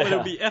you, but it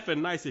would be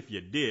effing nice if you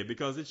did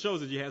because it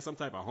shows that you had some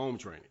type of home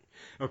training.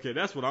 Okay,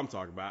 that's what I'm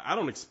talking about. I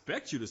don't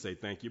expect you to say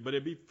thank you, but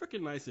it'd be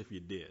freaking nice if you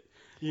did.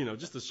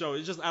 Just to show,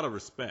 it's just out of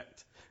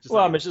respect.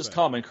 It's just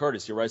common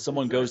courtesy, right?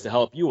 Someone goes to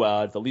help you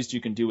out. The least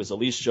you can do is at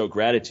least show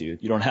gratitude.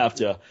 You don't have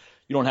to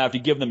You don't have to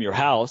give them your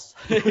house.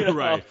 You know?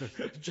 Right.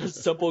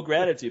 Just simple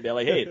gratitude. Be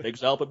like, hey, thanks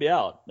for helping me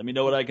out. Let me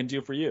know what I can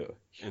do for you.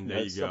 And there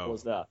you go. Simple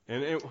as that.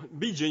 And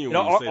be genuine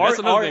when you say that. That's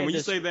another thing. When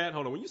you say that,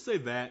 hold on. When you say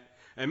that,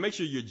 and make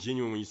sure you're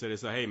genuine when you say this.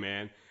 Say, hey,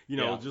 man,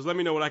 just let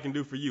me know what I can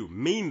do for you.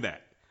 Mean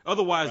that.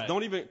 Otherwise,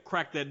 don't even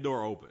crack that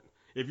door open.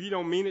 If you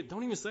don't mean it,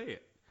 don't even say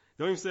it.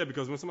 Don't even say it,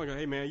 because when somebody goes,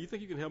 hey, man, you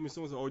think you can help me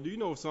so-and-so? Or do you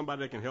know of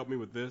somebody that can help me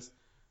with this?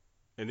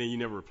 And then you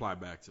never reply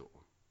back to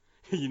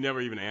them. You never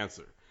even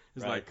answer.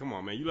 It's like, come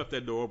on, man. You left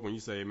that door open when you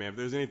say, man, if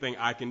there's anything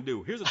I can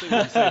do. Here's the thing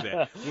when you say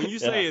that. When you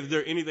say, is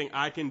there anything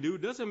I can do,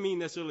 doesn't mean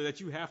necessarily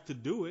that you have to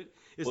do it.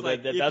 It's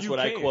that's what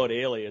I quote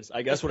Aliens.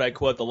 I guess what I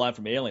quote the line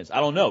from Aliens. I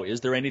don't know. Is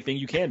there anything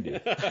you can do?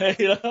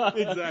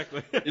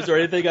 Exactly. Is there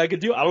anything I can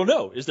do? I don't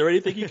know. Is there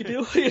anything you can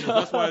do?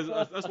 That's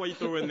why you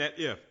throw in that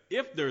if.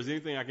 If there's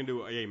anything I can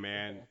do, hey,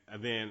 man,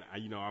 then,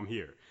 I'm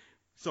here.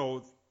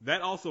 So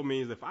that also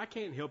means if I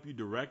can't help you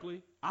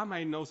directly, I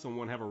might know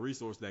someone have a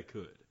resource that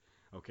could.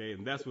 Okay,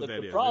 and that's what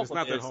that is. It's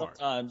not that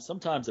hard.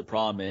 Sometimes the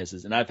problem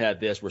is, and I've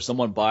had this where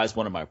someone buys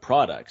one of my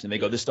products and they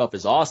go, this stuff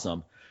is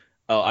awesome.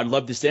 I'd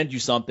love to send you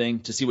something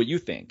to see what you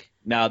think.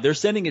 Now, they're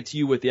sending it to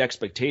you with the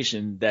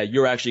expectation that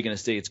you're actually going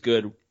to say it's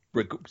good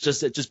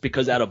just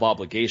because out of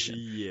obligation.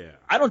 Yeah.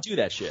 I don't do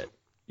that shit.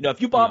 If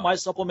you bought my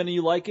supplement and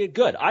you like it,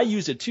 good. I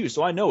use it too,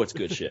 so I know it's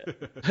good shit.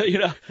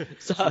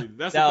 So,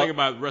 that's the thing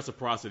about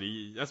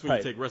reciprocity. That's when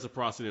you take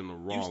reciprocity in the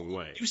wrong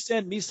way. You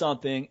send me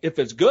something. If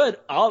it's good,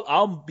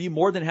 I'll be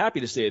more than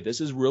happy to say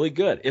this is really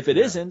good. If it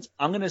isn't,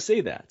 I'm going to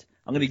say that.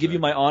 I'm going to give you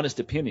my honest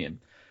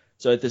opinion.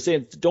 So at the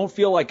same, don't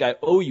feel like I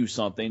owe you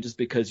something just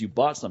because you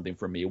bought something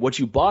from me. What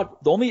you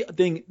bought, the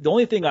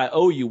only thing I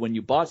owe you when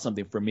you bought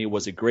something from me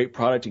was a great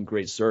product and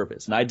great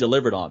service, and I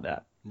delivered on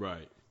that.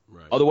 Right.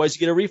 Otherwise,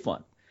 you get a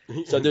refund.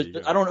 So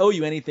I don't owe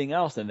you anything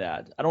else than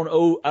that. I don't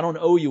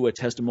owe you a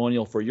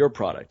testimonial for your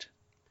product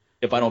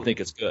if I don't think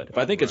it's good. If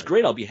I think it's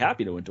great, I'll be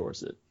happy to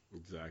endorse it.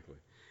 Exactly.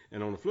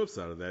 And on the flip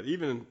side of that,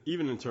 even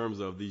in terms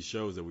of these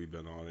shows that we've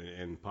been on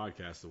and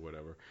podcasts or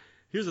whatever,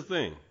 here's the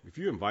thing. If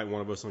you invite one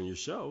of us on your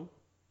show,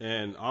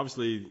 and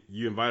obviously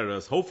you invited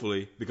us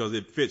hopefully because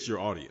it fits your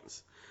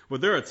audience.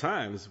 But there are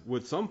times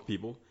with some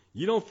people,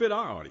 you don't fit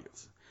our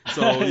audience.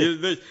 So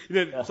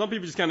some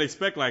people just kind of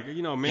expect I'd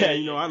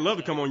love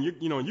to come on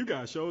you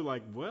guys' show.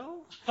 Like,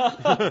 well,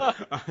 that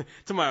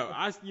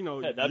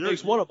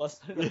makes one of us.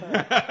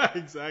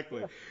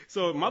 Exactly.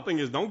 So my thing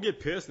is, don't get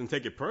pissed and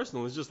take it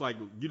personal. It's just like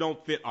you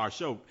don't fit our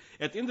show.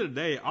 At the end of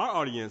the day, our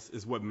audience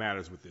is what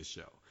matters with this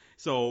show.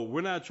 So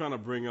we're not trying to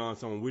bring on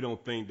someone we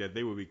don't think that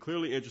they would be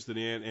clearly interested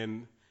in.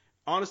 And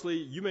honestly,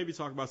 you may be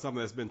talking about something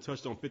that's been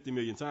touched on 50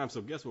 million times,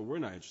 so guess what? We're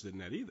not interested in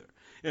that either.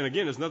 And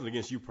again, there's nothing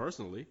against you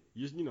personally.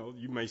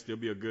 You may still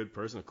be a good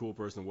person, a cool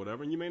person,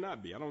 whatever, and you may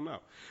not be. I don't know.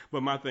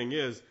 But my thing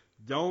is,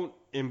 don't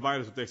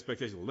invite us with the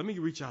expectation. Let me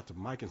reach out to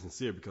Mike and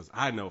Sincere because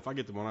I know if I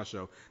get them on our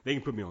show, they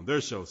can put me on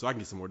their show so I can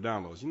get some more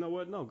downloads. You know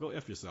what? No, go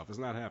F yourself. It's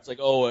not happening. It's like,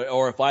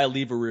 or if I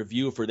leave a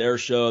review for their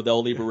show,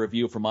 they'll leave a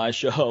review for my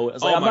show.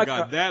 It's like, I'm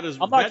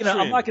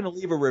not going to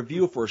leave a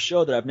review for a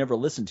show that I've never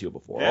listened to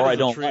before. That or is I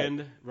don't a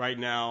trend right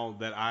now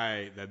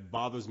that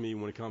bothers me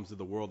when it comes to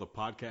the world of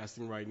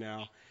podcasting right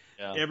now.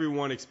 Yeah.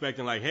 Everyone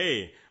expecting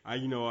hey,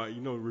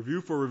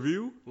 review for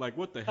review. Like,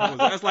 what the hell is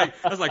that?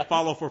 That's like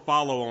follow for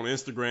follow on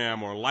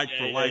Instagram or like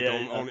for like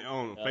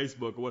on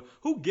Facebook or what.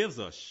 Who gives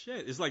a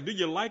shit? It's like, do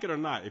you like it or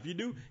not? If you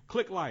do,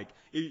 click like.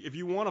 If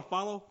you want to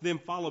follow, then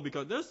follow,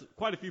 because there's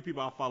quite a few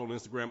people I follow on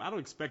Instagram. I don't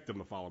expect them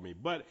to follow me,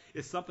 but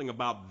it's something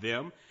about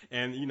them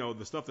and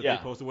the stuff that they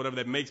post or whatever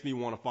that makes me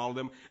want to follow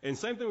them. And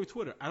same thing with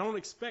Twitter. I don't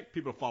expect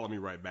people to follow me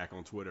right back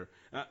on Twitter.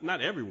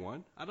 Not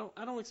everyone. I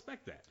don't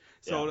expect that.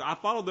 So I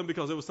followed them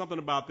because it was something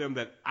about them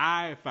that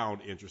I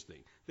found interesting.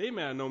 They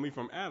may not know me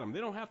from Adam. They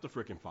don't have to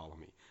freaking follow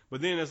me.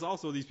 But then there's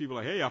also these people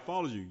like, hey, I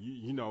followed you.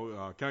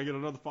 Can I get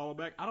another follow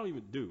back? I don't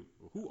even do.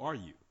 Who are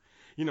you?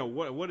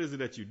 What is it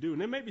that you do? And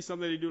there may be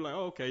something that you do like,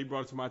 oh, okay, you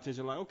brought it to my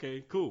attention. Like,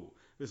 okay, cool.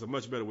 There's a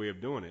much better way of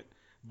doing it.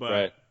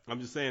 But I'm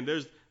just saying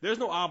there's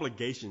no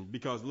obligation,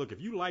 because, look,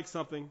 if you like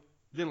something,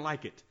 then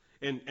like it.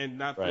 And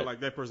not feel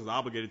like that person's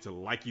obligated to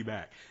like you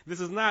back.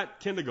 This is not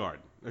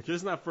kindergarten. Okay,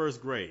 it's not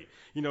first grade.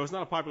 It's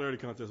not a popularity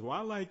contest. Well,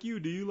 I like you.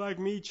 Do you like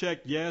me?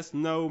 Check yes,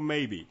 no,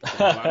 maybe.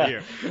 Out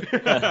here.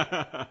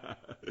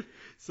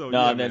 So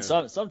no, and then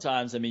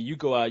sometimes, you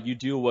go out, you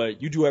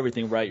do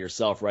everything right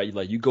yourself, right?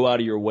 You go out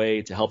of your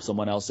way to help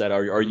someone else out,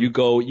 or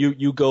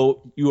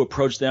you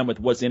approach them with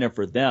what's in it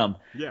for them,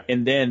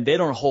 and then they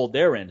don't hold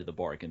their end of the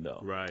bargain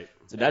though. Right.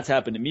 So that's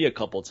happened to me a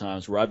couple of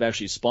times where I've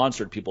actually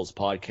sponsored people's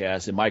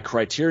podcasts, and my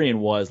criterion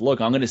was, look,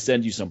 I'm going to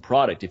send you some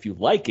product. If you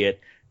like it,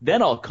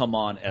 then I'll come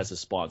on as a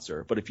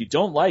sponsor. But if you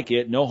don't like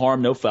it, no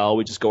harm, no foul.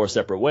 We just go our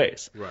separate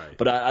ways. Right.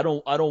 But I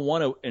don't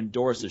want to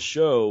endorse a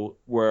show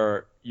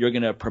where you're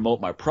going to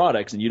promote my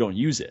products and you don't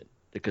use it.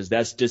 because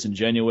that's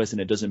disingenuous and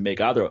it doesn't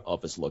make either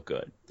of us look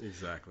good.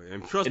 Exactly.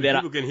 And trust me,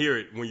 people can hear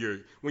it when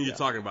you're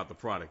talking about the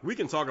product. We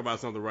can talk about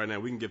something right now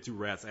we can give two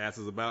rats'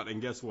 asses about,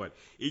 and guess what?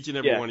 Each and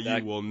every one of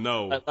you will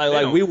know.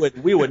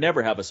 We would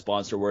never have a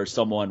sponsor where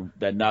someone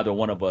that neither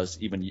one of us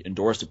even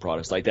endorsed the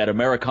products. Like that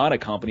Americana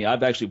company,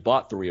 I've actually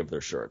bought 3 of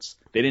their shirts.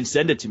 They didn't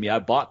send it to me. I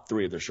bought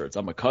 3 of their shirts.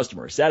 I'm a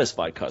customer, a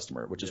satisfied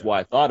customer, which is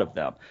why I thought of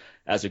them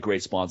as a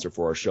great sponsor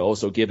for our show.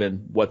 So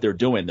given what they're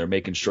doing, they're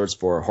making shirts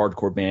for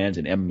hardcore bands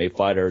and MMA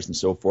fighters and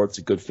so forth. It's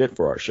a good fit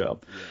for our show.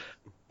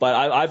 Yeah.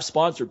 But I've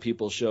sponsored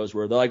people's shows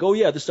where they're like, oh,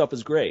 yeah, this stuff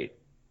is great.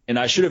 And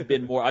I should have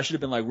been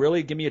like,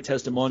 really? Give me a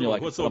testimonial.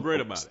 What's so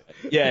great about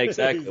it? Yeah,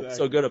 exactly. What's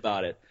so good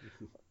about it?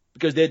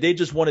 Because they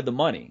just wanted the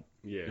money.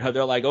 Yeah.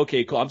 They're like,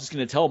 okay, cool. I'm just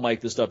going to tell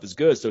Mike this stuff is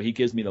good, so he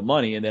gives me the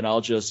money, and then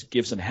I'll just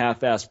give some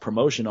half-assed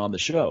promotion on the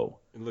show.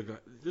 And look,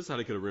 this is how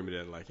they could have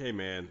remedied that. Like, hey,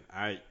 man,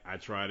 I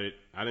tried it.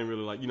 I didn't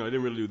really it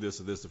didn't really do this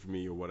or this for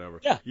me or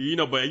whatever. Yeah.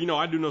 But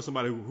I do know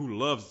somebody who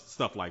loves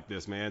stuff like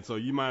this, man. So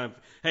you mind,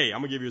 hey, I'm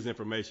going to give you his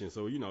information.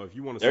 So, if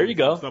you want to send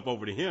some stuff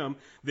over to him,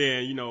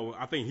 then,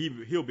 I think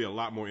he'll be a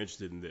lot more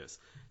interested in this.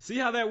 See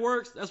how that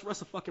works? That's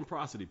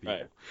reciprocity, people.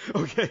 Right.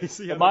 Okay.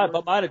 See how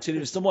but my attitude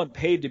is, if someone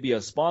paid to be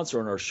a sponsor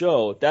on our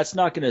show, that's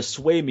not going to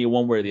sway me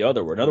one way or the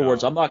other. In other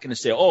words, I'm not going to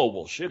say, oh,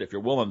 well, shit, if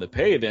you're willing to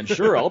pay, then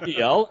sure,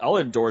 I'll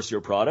endorse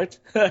your product.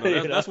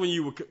 That's when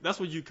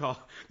you call.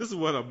 This is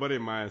what a buddy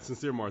of mine,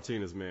 Sincere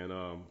Martinez, man,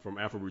 from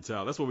Afro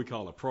Brutal. That's what we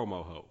call a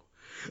promo hoe.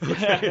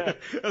 Okay?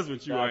 That's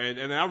what you are.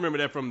 And I remember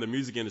that from the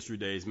music industry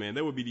days, man.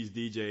 There would be these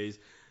DJs.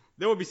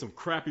 There would be some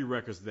crappy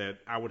records that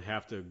I would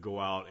have to go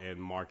out and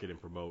market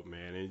and promote,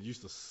 man. And it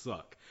used to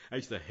suck. I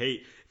used to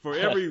hate. For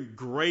every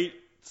great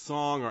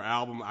song or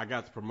album I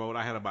got to promote,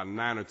 I had about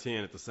 9 or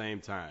 10 at the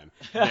same time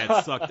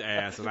that sucked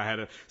ass, and I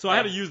had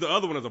to use the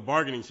other one as a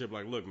bargaining chip.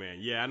 Like, look, man,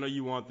 yeah, I know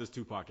you want this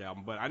Tupac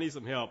album, but I need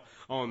some help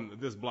on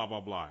this blah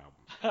blah blah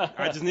album.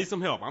 I just need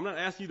some help. I'm not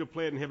asking you to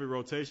play it in heavy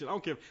rotation. I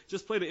don't care.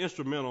 Just play the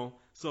instrumental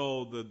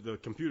so the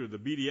computer, the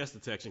BDS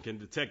detection, can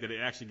detect that it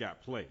actually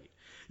got played.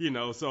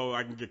 So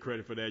I can get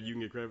credit for that. You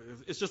can get credit.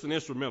 It's just an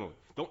instrumental.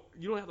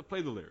 You don't have to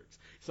play the lyrics.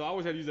 So I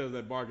always had to use that as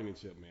that bargaining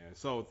chip, man.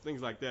 So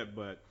things like that,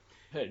 but.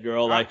 You're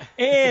all like,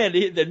 and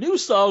the new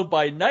song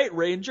by Night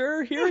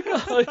Ranger, here it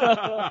goes.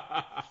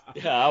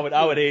 Yeah,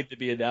 I would hate to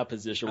be in that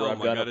position where I've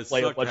got to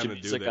play a bunch of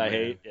music I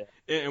hate.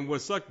 Yeah. And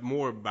what sucked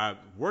more about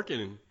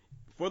working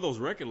for those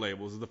record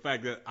labels is the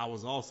fact that I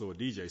was also a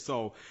DJ.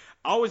 So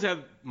I always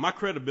had my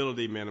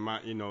credibility, man,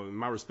 and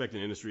my respect in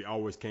the industry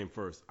always came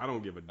first. I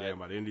don't give a damn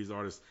about indies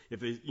artists if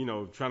they,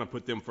 trying to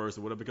put them first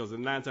or whatever, because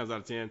 9 times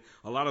out of 10,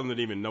 a lot of them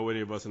didn't even know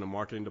any of us in the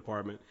marketing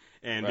department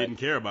and didn't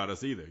care about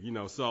us either,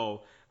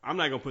 So I'm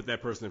not going to put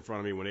that person in front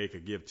of me when they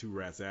could give 2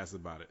 rats' ass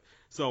about it.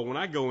 So when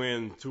I go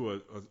into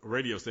a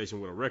radio station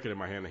with a record in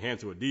my hand and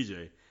hand to a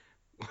DJ,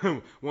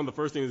 one of the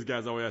first things these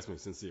guys always ask me,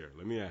 Sincere,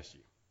 let me ask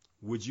you,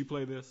 would you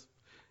play this?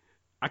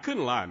 I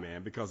couldn't lie,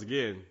 man, because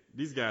again,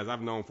 these guys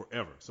I've known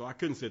forever. So I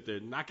couldn't sit there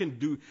and I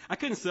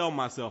couldn't sell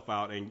myself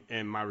out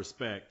and my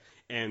respect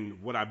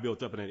and what I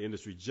built up in that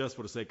industry just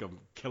for the sake of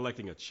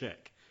collecting a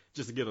check,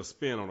 just to get a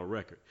spin on a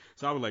record.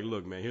 So I was like,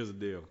 look, man, here's the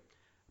deal.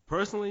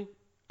 Personally,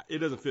 it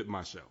doesn't fit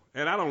my show,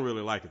 and I don't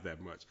really like it that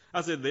much.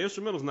 I said, the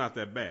instrumental's not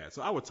that bad,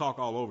 so I would talk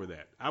all over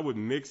that. I would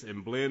mix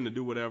and blend and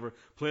do whatever,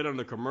 play it on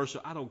the commercial.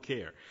 I don't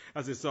care.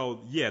 I said, so,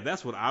 yeah,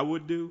 that's what I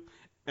would do.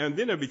 And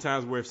then there'd be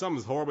times where if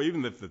something's horrible,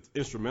 even if the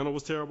instrumental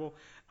was terrible,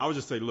 I would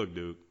just say, look,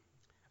 dude,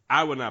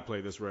 I would not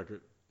play this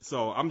record.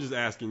 So I'm just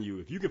asking you,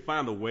 if you can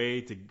find a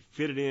way to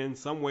fit it in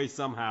some way,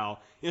 somehow,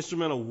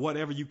 instrumental,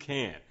 whatever you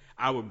can,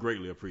 I would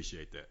greatly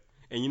appreciate that.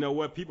 And you know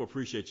what? People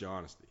appreciate your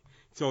honesty.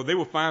 So they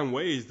would find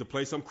ways to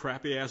play some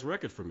crappy-ass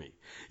record for me,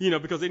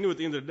 because they knew at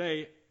the end of the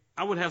day,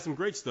 I would have some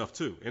great stuff,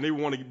 too, and they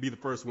would want to be the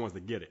first ones to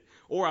get it.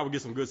 Or I would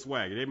get some good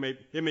swag. It may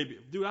be,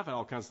 dude, I've had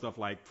all kinds of stuff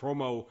like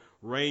promo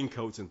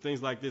raincoats and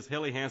things like this,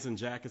 Helly Hansen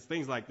jackets,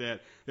 things like that.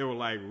 They were,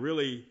 like,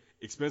 really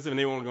expensive, and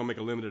they were only going to make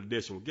a limited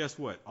edition. Well, guess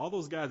what? All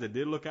those guys that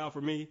did look out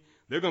for me,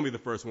 they're going to be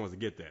the first ones to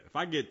get that. If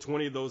I get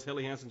 20 of those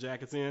Helly Hansen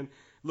jackets in,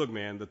 look,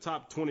 man, the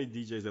top 20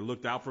 DJs that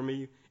looked out for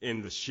me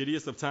in the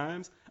shittiest of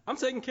times, I'm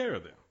taking care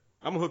of them.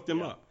 I'm going to hook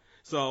them up.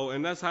 So,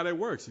 and that's how that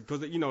works. Because,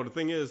 the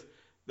thing is,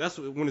 that's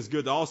when it's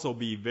good to also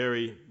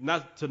be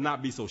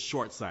not be so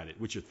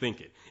short-sighted with your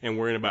thinking and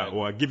worrying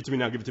about, give it to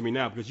me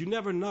now, because you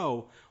never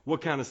know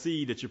what kind of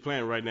seed that you're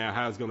planting right now,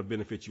 how it's going to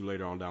benefit you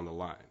later on down the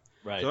line.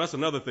 Right. So that's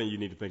another thing you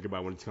need to think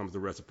about when it comes to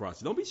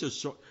reciprocity.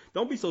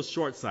 Don't be so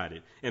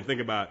short-sighted and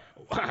think about,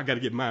 I got to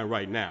get mine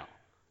right now.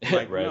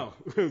 Like, right. No.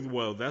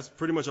 Well, that's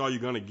pretty much all you're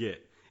going to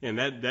get. And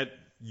that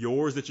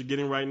yours that you're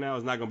getting right now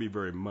is not going to be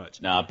very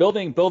much. Nah,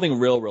 building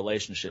real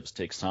relationships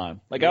takes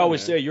time. Like I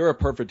always say, you're a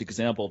perfect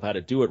example of how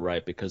to do it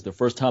right, because the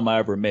first time I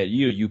ever met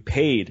you, you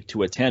paid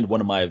to attend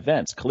one of my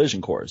events,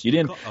 Collision Course. You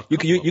didn't. You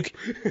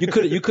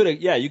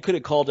could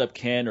have called up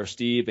Ken or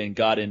Steve and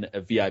gotten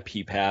a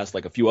VIP pass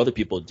like a few other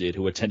people did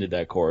who attended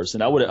that course,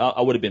 and I would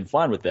have been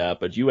fine with that.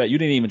 But you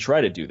didn't even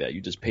try to do that.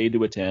 You just paid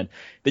to attend.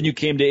 Then you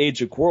came to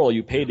Age of Quarrel.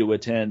 You paid to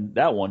attend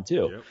that one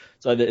too. Yep.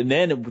 So and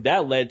then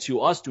that led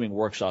to us doing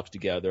workshops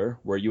together,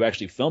 where you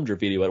actually filmed your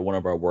video at one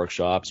of our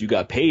workshops. You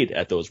got paid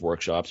at those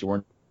workshops. You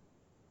weren't.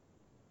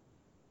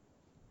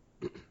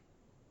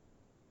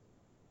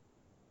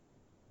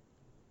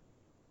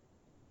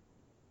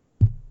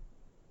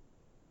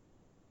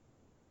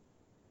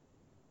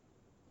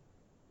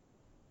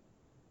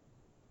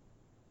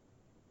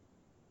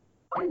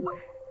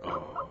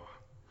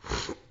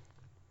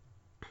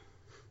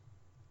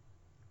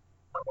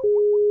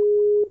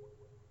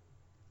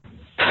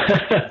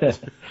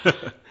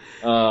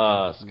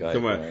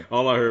 Somebody,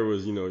 all I heard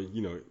was,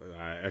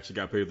 I actually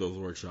got paid those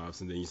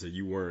workshops, and then you said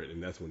you weren't,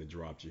 and that's when it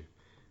dropped you.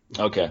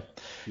 Okay.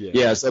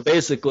 Yeah. So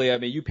basically, I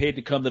mean, you paid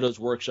to come to those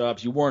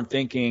workshops. You weren't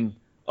thinking,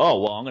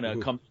 oh, well, I'm going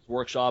to come to this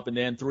workshop, and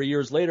then 3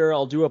 years later,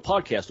 I'll do a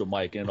podcast with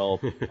Mike, and I'll.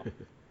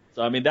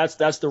 So I mean, that's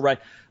the right.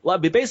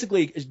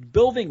 Basically,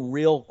 building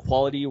real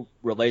quality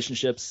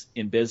relationships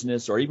in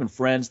business or even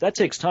friends, that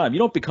takes time. You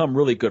don't become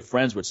really good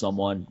friends with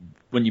someone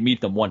when you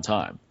meet them one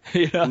time.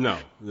 No.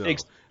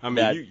 I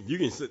mean, you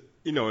can sit,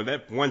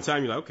 that one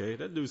time you're like, okay,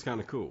 that dude's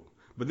kind of cool.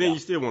 But then you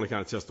still want to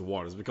kind of test the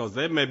waters, because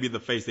that may be the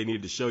face they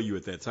needed to show you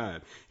at that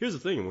time. Here's the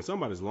thing. When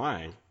somebody's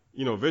lying,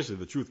 eventually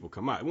the truth will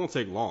come out. It won't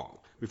take long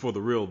before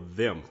the real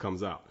them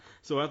comes out.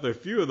 So after a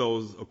few of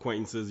those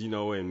acquaintances,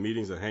 and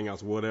meetings and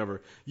hangouts,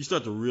 whatever, you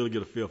start to really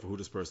get a feel for who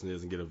this person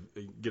is and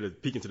get a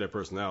peek into their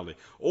personality.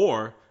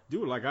 Or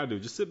do it like I do.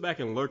 Just sit back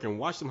and lurk and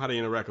watch them how they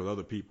interact with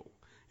other people.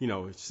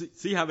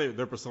 See how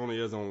their persona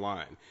is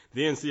online.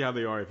 Then see how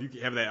they are. If you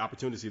have that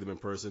opportunity to see them in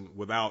person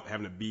without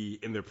having to be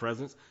in their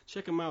presence,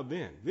 check them out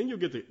then. Then you'll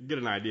get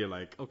an idea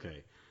like,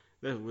 okay,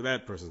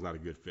 that person's not a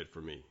good fit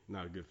for me.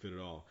 Not a good fit at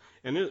all.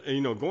 And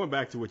going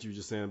back to what you were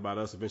just saying about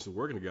us eventually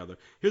working together,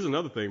 here's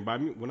another thing.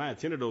 When I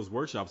attended those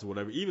workshops or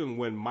whatever, even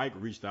when Mike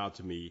reached out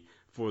to me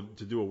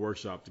to do a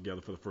workshop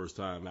together for the first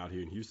time out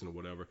here in Houston or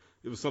whatever,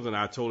 it was something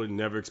I totally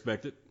never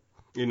expected.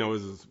 It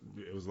was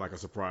like a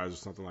surprise or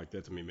something like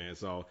that to me, man.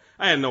 So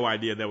I had no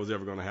idea that was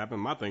ever going to happen.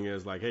 My thing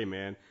is like, hey,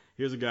 man,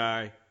 here's a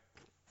guy,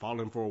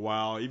 followed him for a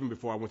while. Even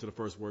before I went to the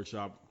first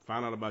workshop,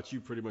 found out about you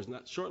pretty much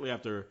not shortly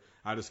after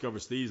I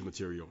discovered Steve's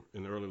material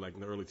in the early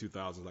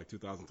 2000s, like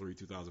 2003,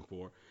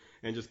 2004,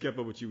 and just kept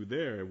up with you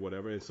there and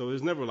whatever. And so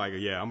there's never like,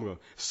 I'm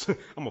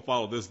gonna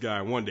follow this guy,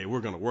 and one day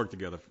we're gonna work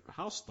together.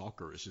 How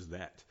stalkerish is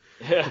that?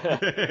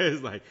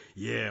 It's like,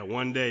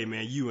 one day,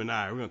 man, you and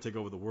we're gonna take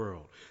over the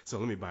world. So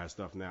let me buy his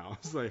stuff now.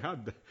 It's like,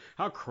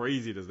 how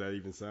crazy does that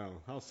even sound?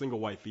 How single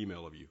white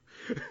female of you?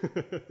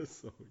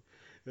 So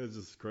it's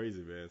just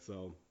crazy, man.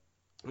 So,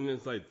 and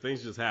it's like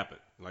things just happen.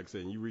 Like I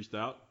said, you reached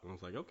out, and I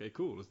was like, okay,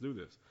 cool, let's do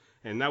this.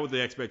 And not with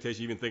the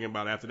expectation, even thinking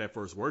about after that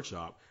first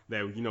workshop,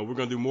 that, we're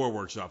going to do more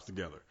workshops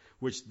together,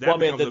 which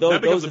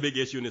becomes a big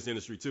issue in this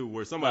industry, too,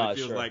 where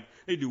somebody feels like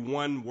they do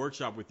one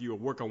workshop with you or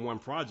work on one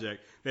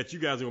project, that you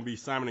guys are going to be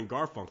Simon and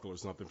Garfunkel or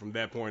something from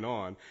that point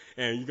on,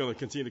 and you're going to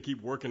continue to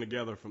keep working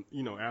together from,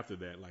 after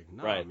that. Like,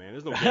 man,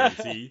 there's no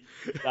guarantee.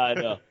 I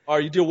know.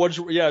 Or you do one,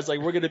 it's like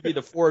we're going to be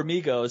the four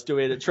amigos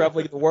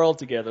traveling the world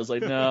together. It's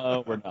like,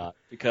 no, we're not,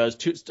 because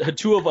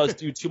two of us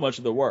do too much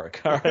of the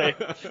work, all right?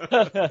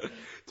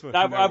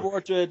 I've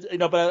worked with,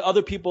 but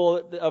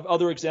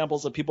other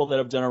examples of people that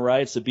have done it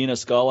right. Sabina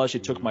Scala, she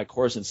took my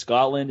course in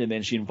Scotland, and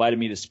then she invited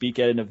me to speak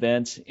at an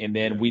event, and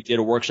then we did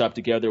a workshop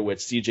together with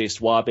CJ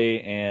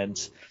Swabe and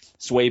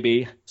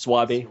Swabe,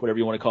 whatever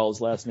you want to call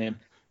his last name,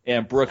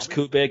 and Brooks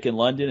Kubik in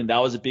London, and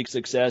that was a big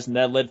success, and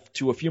that led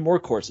to a few more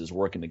courses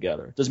working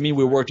together. Doesn't mean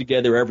we work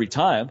together every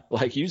time,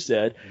 like you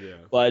said,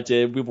 but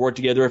we've worked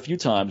together a few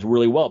times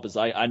really well, because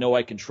I know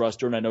I can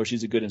trust her, and I know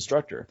she's a good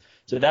instructor.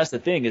 So that's the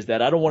thing, is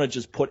that I don't want to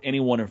just put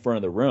anyone in front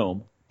of the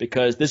room,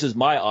 because this is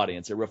my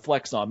audience. It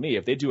reflects on me.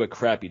 If they do a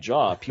crappy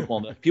job, people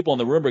in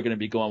the room are going to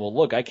be going, well,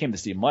 look, I came to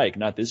see Mike,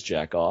 not this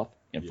jack off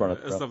in front of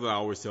the room. That's something I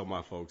always tell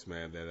my folks,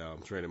 man,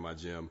 that train in my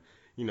gym.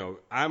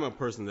 I'm a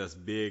person that's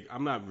big.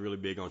 I'm not really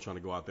big on trying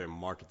to go out there and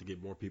market to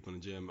get more people in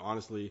the gym.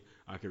 Honestly,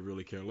 I could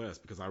really care less,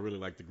 because I really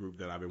like the group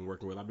that I've been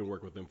working with. I've been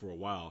working with them for a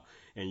while,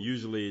 and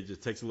usually it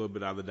just takes a little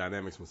bit out of the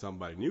dynamics when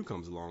somebody new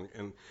comes along.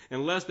 And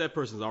unless that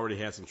person's already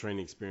had some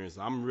training experience,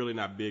 I'm really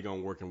not big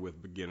on working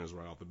with beginners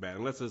right off the bat,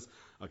 unless it's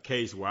a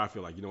case where I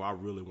feel like, I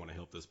really want to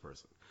help this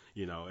person.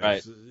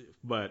 Right.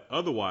 But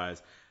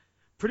otherwise,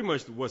 pretty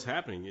much what's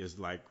happening is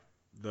like,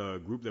 the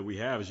group that we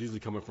have is usually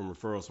coming from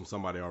referrals from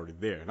somebody already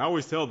there. And I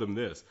always tell them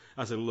this.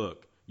 I said,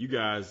 look, you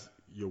guys,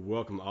 you're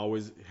welcome to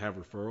always have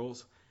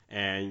referrals.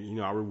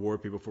 And, I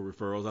reward people for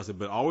referrals. I said,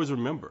 but always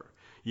remember,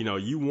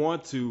 you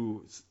want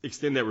to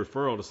extend that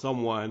referral to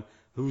someone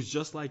who's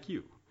just like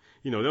you.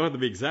 they don't have to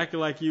be exactly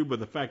like you, but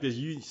the fact is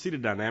you see the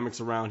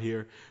dynamics around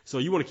here. So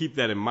you want to keep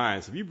that in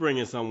mind. So if you bring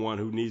in someone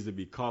who needs to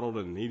be cuddled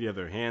and need to have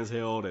their hands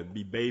held and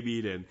be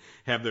babied and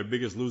have their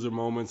biggest loser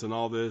moments and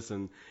all this,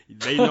 and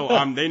they know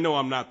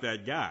I'm not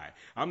that guy.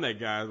 I'm that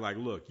guy like,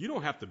 look, you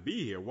don't have to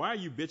be here. Why are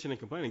you bitching and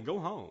complaining? Go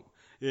home.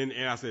 And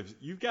I said, if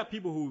you've got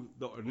people who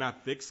are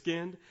not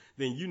thick-skinned,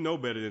 then you know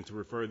better than to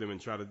refer them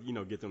and try to,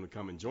 get them to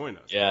come and join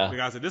us. Yeah.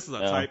 Because I said, this is a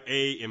type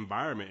A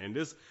environment, and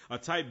this a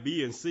type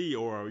B and C,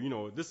 or,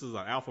 this is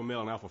an alpha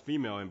male and alpha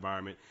female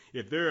environment.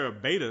 If they're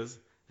betas,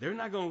 they're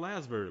not going to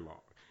last very long.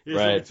 It's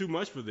going to be too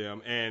much for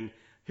them. And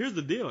here's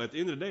the deal. At the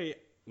end of the day,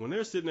 when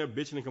they're sitting there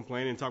bitching and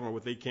complaining and talking about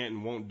what they can't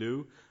and won't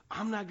do,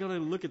 I'm not going to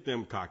look at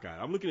them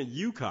cockeyed. I'm looking at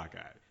you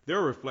cockeyed. They're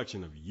a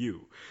reflection of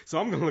you. So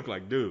I'm going to look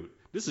like, dude,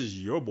 this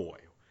is your boy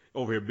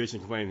over here bitching,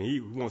 complaining.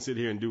 He won't sit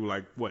here and do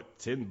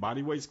 10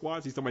 body weight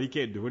squats. He's somebody he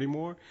can't do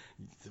anymore.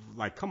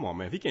 Like, come on,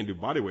 man. If he can't do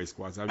body weight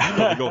squats,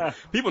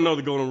 people know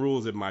the golden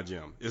rules at my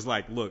gym. It's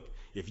like, look,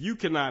 if you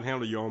cannot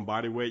handle your own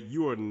body weight,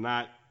 you are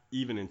not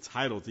even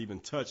entitled to even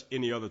touch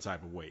any other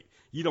type of weight.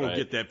 You don't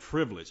get that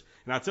privilege.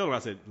 And I tell them, I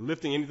said,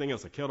 lifting anything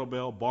else, a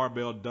kettlebell,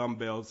 barbell,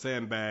 dumbbell,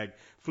 sandbag,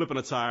 flipping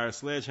a tire,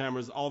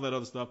 sledgehammers, all that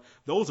other stuff,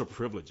 those are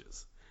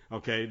privileges.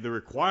 Okay? The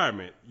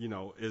requirement,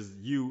 is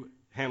you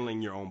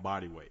handling your own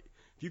body weight.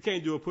 If you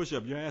can't do a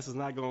push-up, your ass is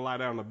not going to lie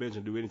down on the bench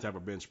and do any type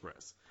of bench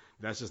press.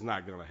 That's just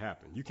not going to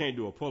happen. You can't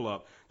do a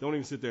pull-up. Don't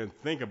even sit there and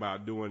think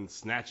about doing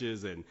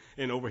snatches and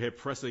overhead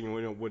pressing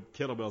with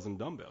kettlebells and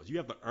dumbbells. You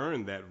have to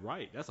earn that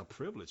right. That's a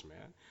privilege,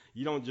 man.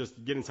 You don't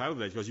just get entitled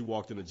to that because you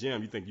walked in the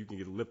gym. You think you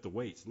can lift the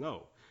weights.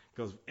 No.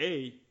 Because,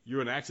 A,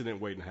 you're an accident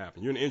waiting to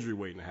happen. You're an injury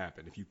waiting to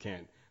happen if you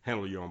can't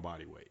handle your own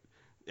body weight.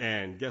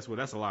 And guess what?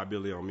 That's a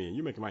liability on me. And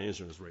you're making my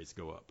insurance rates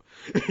go up,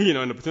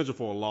 and the potential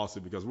for a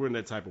lawsuit because we're in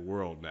that type of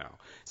world now.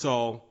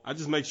 So I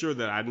just make sure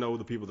that I know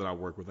the people that I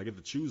work with. I get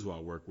to choose who I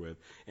work with.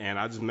 And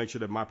I just make sure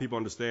that my people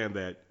understand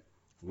that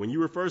when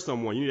you refer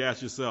someone, you need to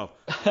ask yourself,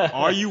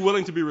 are you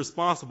willing to be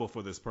responsible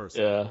for this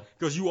person? Yeah.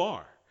 Because you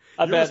are.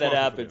 I've had that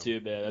happen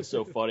too, man. That's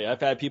so funny. I've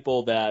had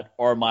people that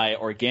are my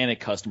organic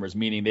customers,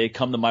 meaning they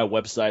come to my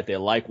website, they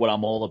like what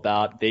I'm all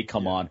about, they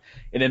come on,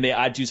 and then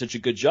I do such a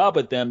good job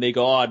with them, they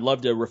go, oh, I'd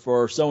love to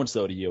refer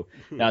so-and-so to you.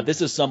 Now,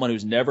 this is someone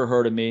who's never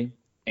heard of me,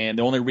 and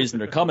the only reason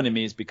they're coming to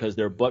me is because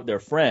their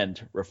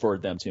friend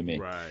referred them to me.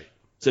 Right.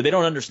 So they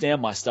don't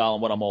understand my style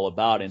and what I'm all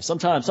about, and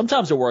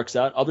sometimes it works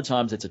out, other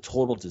times it's a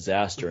total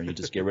disaster, and you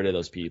just get rid of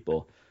those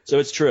people. So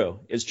it's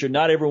true. It's true.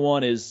 Not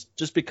everyone is –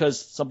 just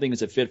because something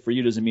is a fit for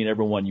you doesn't mean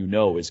everyone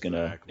is going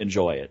to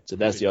enjoy it. So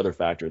that's the other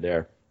factor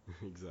there.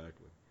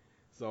 Exactly.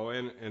 So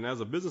and as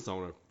a business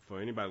owner,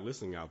 for anybody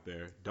listening out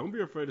there, don't be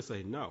afraid to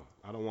say, no,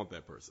 I don't want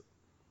that person.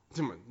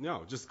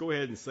 No, just go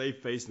ahead and save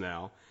face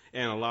now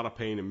and a lot of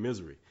pain and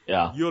misery.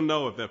 Yeah. You'll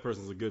know if that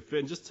person's a good fit.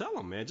 And just tell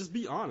them, man. Just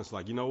be honest.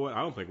 Like, you know what?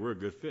 I don't think we're a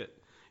good fit.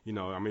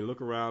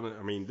 Look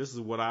around. This is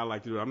what I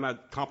like to do. I'm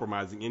not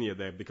compromising any of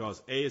that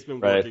because, A, it's been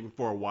working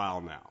for a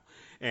while now.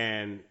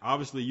 And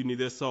obviously you need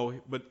this.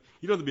 But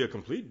you don't have to be a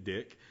complete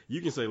dick.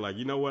 You can say, like,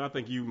 you know what, I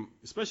think you,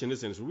 especially in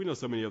this industry, we know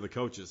so many other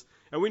coaches.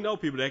 And we know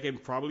people that can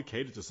probably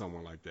cater to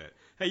someone like that.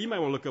 Hey, you might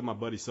want to look up my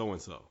buddy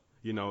so-and-so.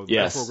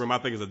 That program I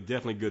think is a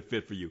definitely good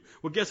fit for you.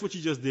 Well, guess what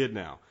you just did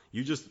now?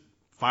 You just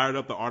fired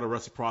up the art of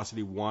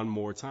reciprocity one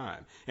more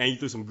time. And you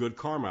threw some good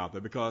karma out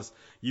there because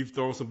you've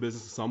thrown some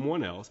business to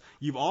someone else.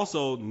 You've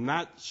also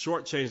not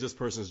shortchanged this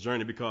person's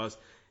journey because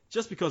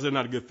just because they're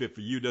not a good fit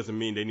for you doesn't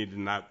mean they need to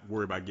not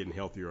worry about getting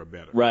healthier or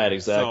better. Right,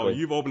 exactly. So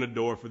you've opened the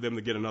door for them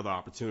to get another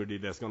opportunity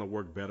that's going to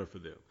work better for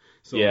them.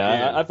 So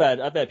yeah, I've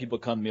had people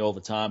come to me all the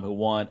time who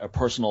want a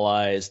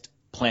personalized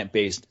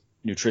plant-based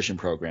nutrition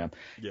program.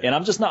 Yeah. And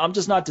I'm just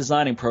not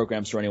designing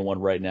programs for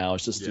anyone right now.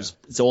 It's just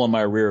it's all in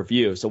my rear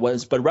view.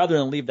 But rather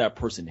than leave that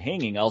person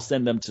hanging, I'll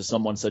send them to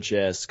someone such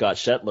as Scott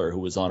Shetler, who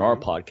was on our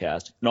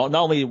podcast. Not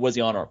only was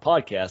he on our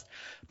podcast,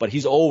 but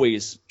he's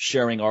always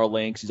sharing our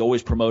links. He's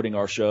always promoting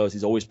our shows.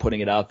 He's always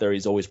putting it out there.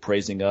 He's always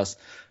praising us.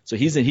 So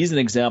he's an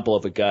example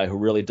of a guy who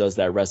really does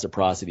that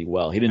reciprocity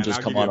well. He didn't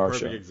just come on our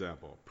show.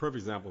 Perfect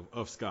example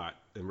of Scott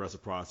in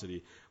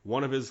reciprocity.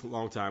 One of his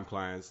longtime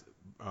clients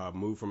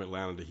moved from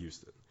Atlanta to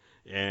Houston.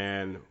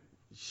 And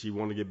she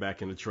wanted to get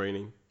back into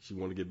training. She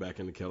wanted to get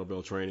back into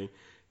kettlebell training.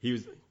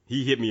 He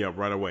hit me up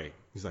right away.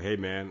 He's like, hey,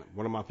 man,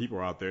 one of my people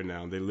are out there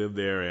now. They live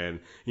there,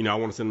 and, I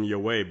want to send them your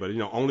way. But,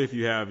 only if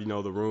you have,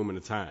 the room and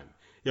the time.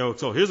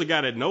 So here's a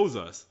guy that knows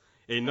us.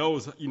 And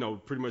knows,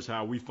 pretty much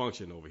how we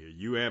function over here,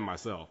 you and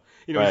myself.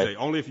 He say,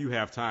 only if you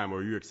have time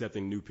or you're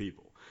accepting new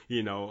people.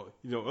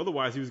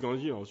 Otherwise he was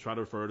going to, try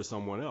to refer to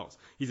someone else.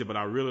 He said, but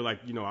I really like,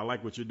 I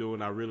like what you're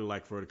doing. I really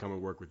like for her to come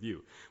and work with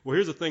you. Well,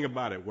 here's the thing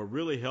about it. What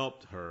really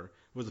helped her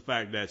was the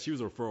fact that she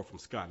was a referral from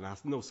Scott. Now,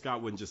 I know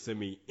Scott wouldn't just send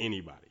me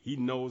anybody. He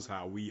knows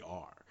how we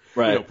are,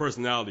 right?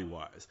 Personality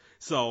wise.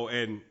 So,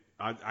 and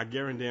I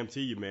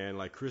guarantee you, man,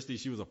 like Christy,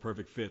 she was a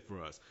perfect fit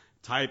for us.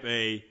 Type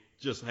A,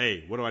 just,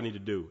 hey, what do I need to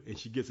do? And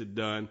she gets it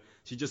done.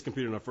 She just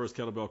competed in her first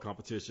kettlebell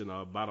competition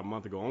about a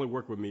month ago. Only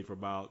worked with me for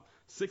about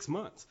 6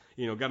 months.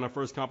 Got in her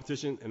first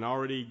competition and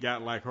already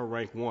got like her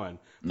rank 1.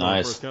 Nice.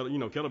 Her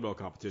first, kettlebell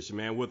competition,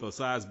 man, with a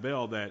size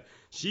bell that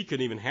she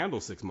couldn't even handle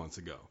 6 months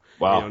ago.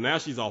 Wow. Now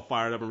she's all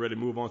fired up and ready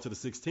to move on to the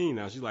 16.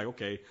 Now she's like,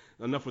 okay,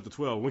 enough with the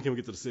 12. When can we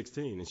get to the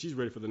 16? And she's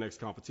ready for the next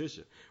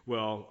competition.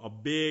 Well, a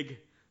big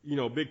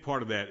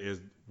part of that is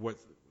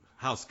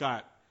how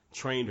Scott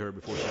trained her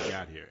before she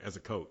got here as a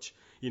coach.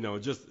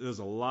 Just there's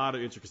a lot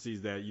of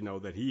intricacies that,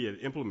 that he had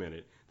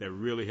implemented that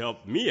really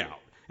helped me out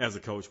as a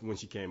coach when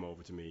she came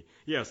over to me.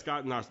 Yeah,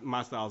 Scott and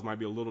my styles might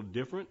be a little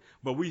different,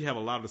 but we have a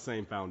lot of the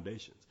same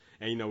foundations.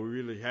 And, we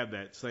really have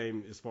that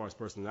same as far as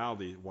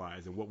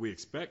personality-wise and what we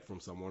expect from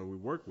someone we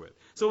work with.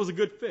 So it was a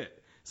good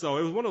fit. So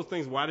it was one of those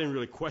things where I didn't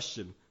really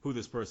question who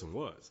this person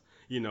was,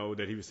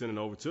 that he was sending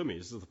over to me.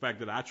 It's just the fact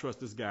that I trust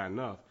this guy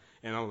enough.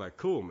 And I was like,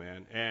 cool,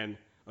 man. And,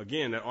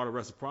 again, that art of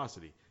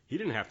reciprocity. He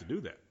didn't have to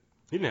do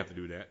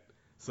that.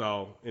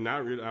 So, and I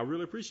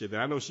really appreciate that.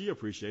 I know she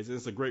appreciates it.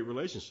 It's a great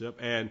relationship.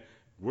 And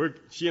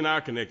she and I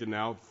are connected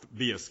now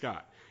via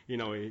Scott.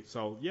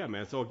 So, yeah,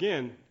 man. So,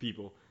 again,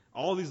 people,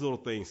 all these little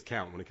things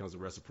count when it comes to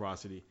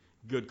reciprocity.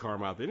 Good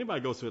karma out there.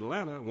 Anybody goes to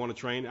Atlanta and want to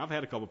train, I've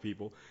had a couple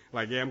people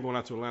like, yeah, I'm going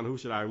out to Atlanta. Who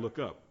should I look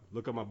up?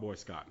 Look up my boy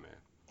Scott, man.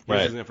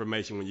 Here's his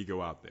information when you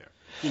go out there.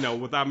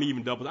 Without me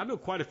even I know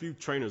quite a few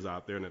trainers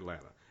out there in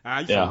Atlanta.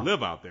 I used to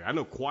live out there. I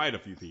know quite a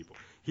few people.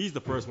 He's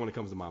the first one that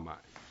comes to my mind.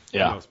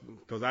 Yeah.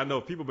 Because I know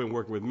if people have been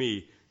working with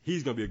me,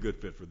 he's going to be a good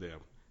fit for them.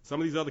 Some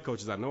of these other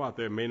coaches I know out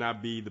there may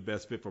not be the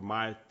best fit for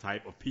my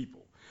type of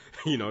people.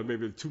 It may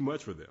be too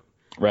much for them.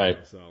 Right.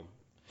 So.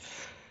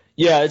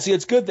 Yeah,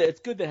 it's good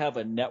to have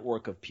a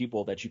network of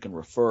people that you can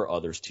refer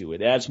others to.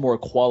 It adds more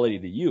quality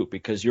to you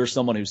because you're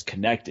someone who's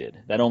connected.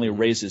 That only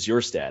raises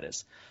your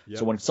status. Yep.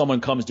 So when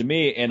someone comes to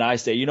me and I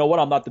say, you know what,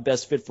 I'm not the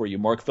best fit for you.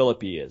 Mark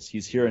Philippi is.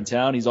 He's here in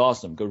town. He's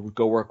awesome.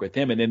 Go work with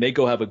him. And then they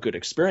go have a good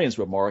experience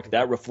with Mark.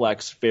 That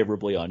reflects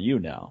favorably on you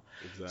now.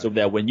 Exactly. So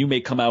that when you may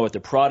come out with a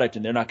product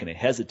and they're not going to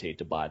hesitate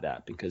to buy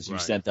that because you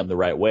sent them the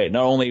right way.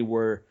 Not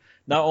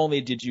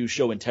only did you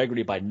show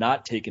integrity by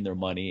not taking their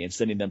money and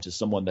sending them to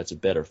someone that's a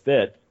better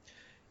fit,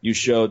 you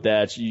showed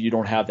that you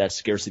don't have that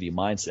scarcity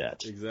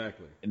mindset.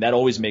 Exactly. And that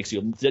always makes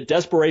you –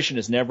 desperation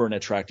is never an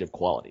attractive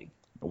quality.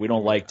 We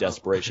don't like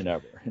desperation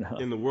ever.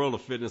 In the world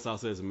of fitness, I'll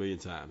say this a million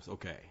times.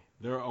 Okay,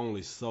 there are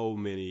only so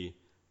many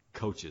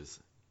coaches,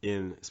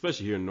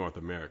 especially here in North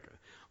America.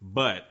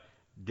 But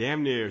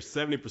damn near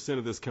 70%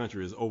 of this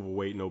country is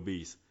overweight and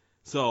obese.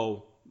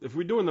 So if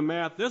we're doing the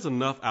math, there's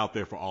enough out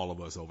there for all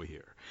of us over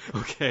here.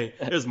 Okay?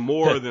 There's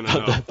more than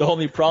enough. The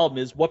only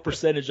problem is what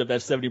percentage of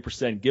that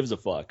 70% gives a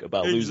fuck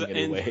about losing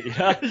any weight?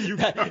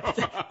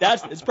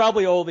 It's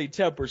probably only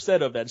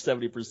 10% of that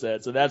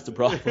 70%, so that's the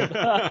problem.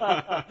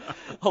 A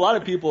lot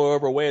of people are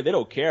overweight. They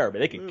don't care, but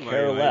they can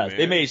care less.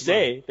 They may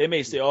say,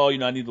 oh,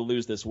 I need to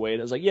lose this weight.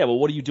 I was like, yeah, well,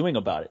 what are you doing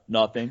about it?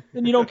 Nothing.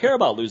 Then you don't care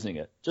about losing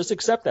it. Just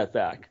accept that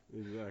fact.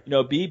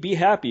 Exactly. Be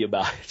happy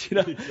about it.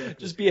 Exactly.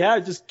 Just be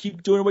happy. Just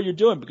keep doing what you're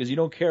doing because you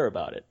don't care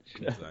about it.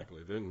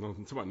 Exactly. There's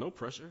no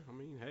pressure. I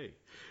mean, hey,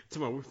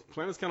 the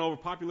planet's kind of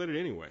overpopulated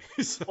anyway.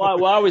 So,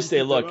 well, I always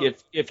say, look,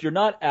 if you're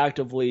not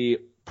actively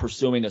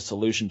pursuing a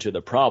solution to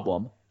the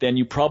problem, then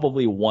you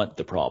probably want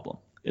the problem.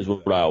 Is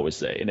what I always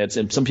say,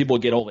 and some people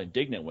get all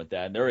indignant with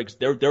that, and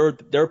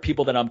there are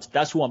people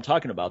that's who I'm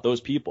talking about. Those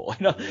people,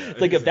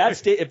 like if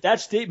that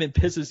statement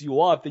pisses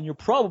you off, then you're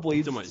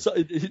probably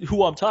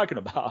who I'm talking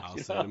about. I'll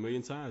say it a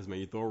million times, man.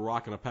 You throw a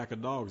rock in a pack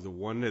of dogs, the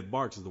one that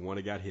barks is the one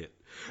that got hit.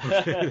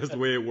 Okay? That's the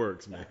way it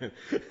works, man.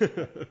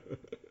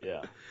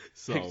 Yeah.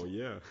 So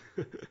yeah,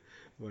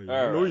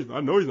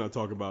 I know he's not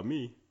talking about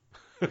me.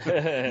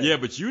 Yeah,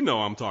 but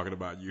I'm talking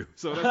about you,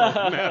 so that's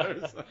all that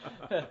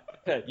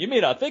matters. You may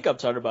not think I'm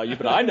talking about you,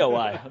 but I know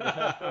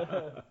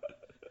I.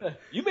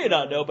 You may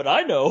not know, but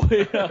I know.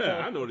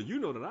 I know that you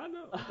know that I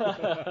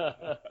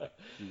know.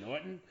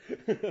 Norton.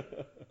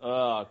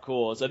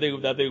 Cool. So I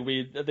think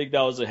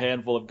that was a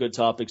handful of good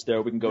topics there.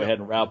 We can go ahead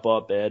and wrap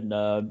up. And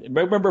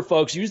remember,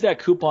 folks, use that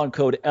coupon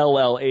code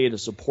LLA to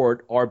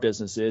support our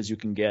businesses. You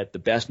can get the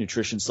best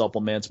nutrition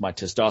supplements, my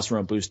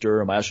testosterone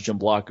booster, my estrogen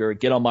blocker.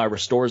 Get on my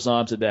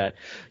Restorzon so that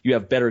you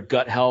have better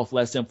gut health,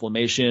 less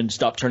inflammation,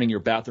 stop turning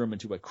your bathroom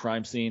into a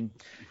crime scene.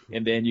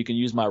 And then you can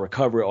use my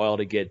recovery oil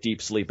to get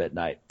deep sleep at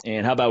night.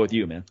 And how about with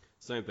you, man?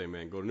 Same thing,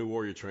 man. Go to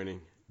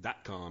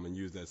newwarriortraining.com and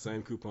use that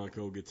same coupon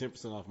code. Get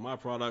 10% off my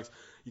products.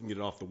 You can get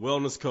it off the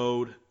wellness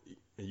code.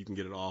 And you can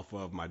get it off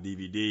of my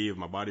DVD of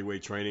my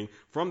bodyweight training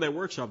from that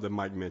workshop that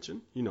Mike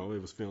mentioned. It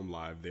was filmed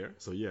live there.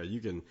 So, yeah,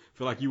 you can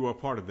feel like you were a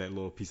part of that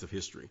little piece of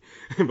history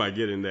by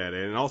getting that.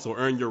 And also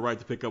earn your right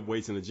to pick up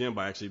weights in the gym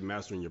by actually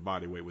mastering your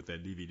body weight with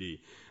that DVD.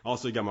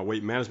 Also, you got my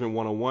Weight Management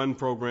 101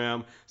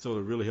 program, so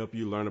it'll really help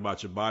you learn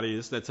about your body.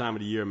 It's that time of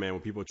the year, man,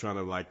 when people are trying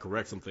to,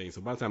 correct some things.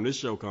 So by the time this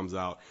show comes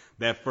out,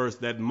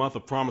 that month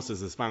of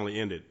promises has finally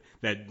ended.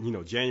 That,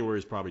 January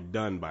is probably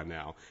done by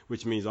now,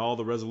 which means all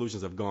the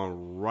resolutions have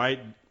gone right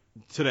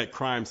to that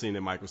crime scene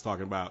that Mike was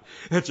talking about,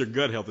 that your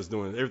gut health is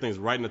doing. Everything's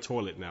right in the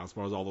toilet now as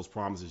far as all those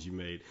promises you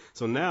made.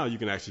 So now you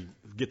can actually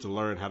get to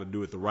learn how to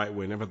do it the right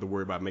way and never have to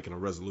worry about making a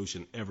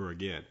resolution ever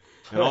again.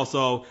 And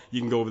also, you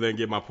can go over there and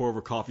get my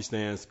pour-over coffee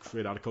stands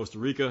straight out of Costa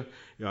Rica,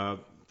 the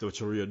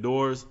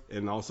Chorrilladores,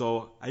 and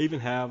also I even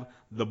have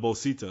the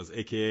Bolsitas,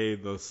 aka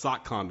the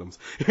sock condoms,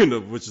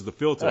 which is the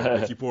filter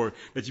that you pour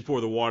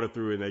the water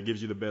through, and that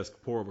gives you the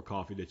best pour-over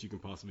coffee that you can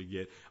possibly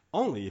get.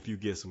 Only if you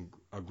get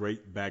a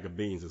great bag of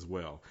beans as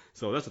well.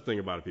 So that's the thing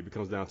about it, people. It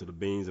comes down to the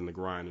beans and the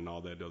grind and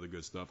all that other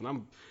good stuff. And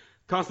I'm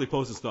constantly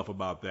posting stuff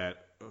about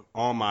that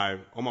on my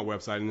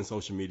website and in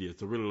social media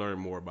to really learn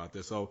more about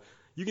this. So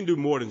you can do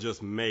more than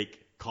just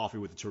make coffee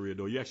with the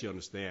Chorrillador. You actually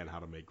understand how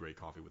to make great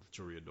coffee with the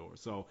Chorrillador.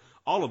 So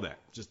all of that,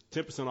 just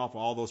 10% off of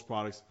all those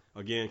products.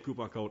 Again,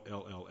 coupon code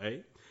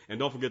LLA. And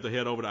don't forget to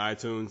head over to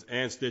iTunes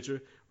and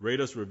Stitcher. Rate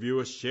us, review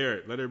us, share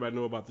it. Let everybody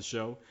know about the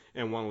show.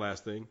 And one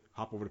last thing,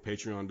 hop over to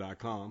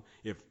patreon.com.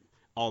 If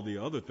all the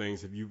other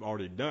things that you've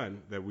already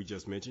done that we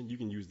just mentioned, you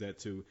can use that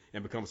too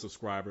and become a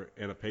subscriber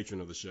and a patron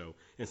of the show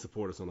and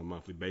support us on a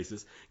monthly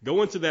basis.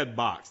 Go into that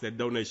box, that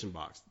donation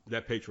box,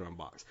 that Patreon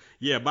box.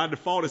 Yeah, by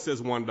default it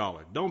says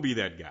 $1. Don't be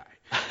that guy,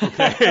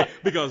 okay?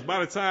 Because by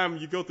the time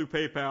you go through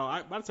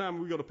PayPal, by the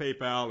time we go to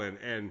PayPal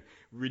and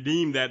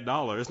redeem that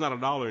dollar, it's not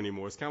 $1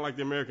 anymore. It's kind of like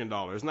the American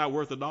dollar. It's not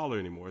worth $1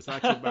 anymore. It's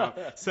actually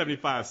about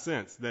 75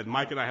 cents that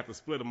Mike and I have to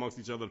split amongst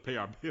each other to pay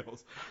our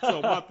bills.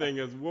 So my thing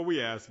is, what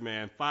we ask,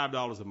 man,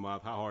 $5 a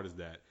month. How hard is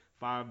that?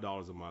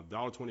 $5 a month,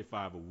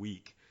 $1.25 a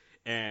week.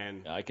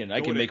 And I can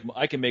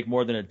make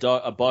more than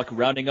a buck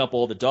rounding up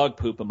all the dog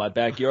poop in my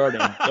backyard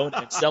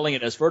and selling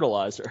it as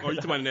fertilizer. Oh, you're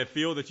talking about in that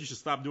field that you should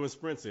stop doing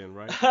sprints in,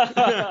 right?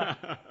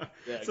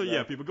 So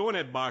yeah, people, go in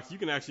that box. You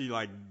can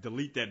actually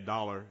delete that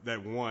 $1,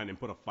 that 1, and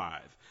put a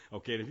 5.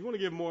 Okay, and if you want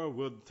to give more,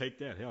 we'll take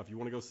that. Hell, if you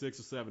want to go 6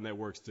 or 7, that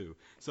works too.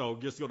 So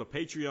just go to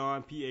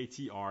Patreon,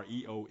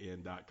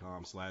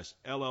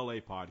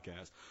 patreon.com/LLA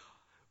podcast.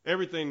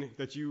 Everything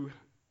that you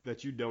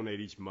donate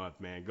each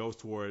month, man, goes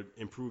toward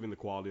improving the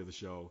quality of the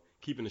show,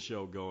 keeping the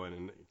show going,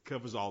 and it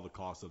covers all the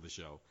costs of the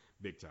show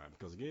big time.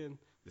 Because, again,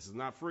 this is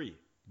not free.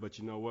 But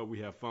you know what? We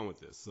have fun with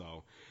this.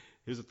 So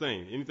here's the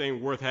thing.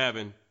 Anything worth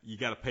having, you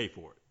got to pay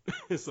for it.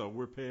 So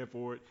we're paying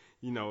for it.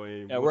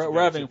 And yeah,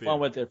 we're having fun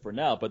with it for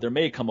now, but there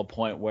may come a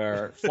point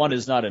where fun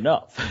is not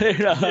enough.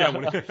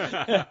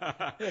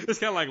 Yeah, it's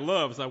kind of like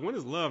love. It's like, when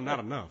is love not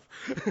enough?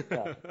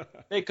 Yeah.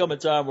 May come a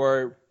time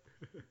where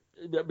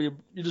you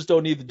just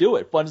don't need to do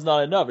it. Fun's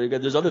not enough.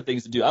 There's other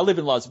things to do. I live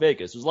in Las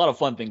Vegas. There's a lot of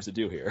fun things to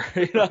do here.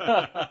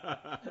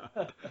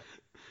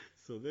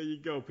 So there you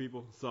go,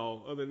 people.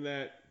 So other than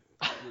that,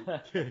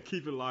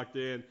 keep it locked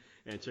in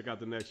and check out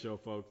the next show,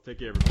 folks. Take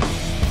care,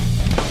 everybody.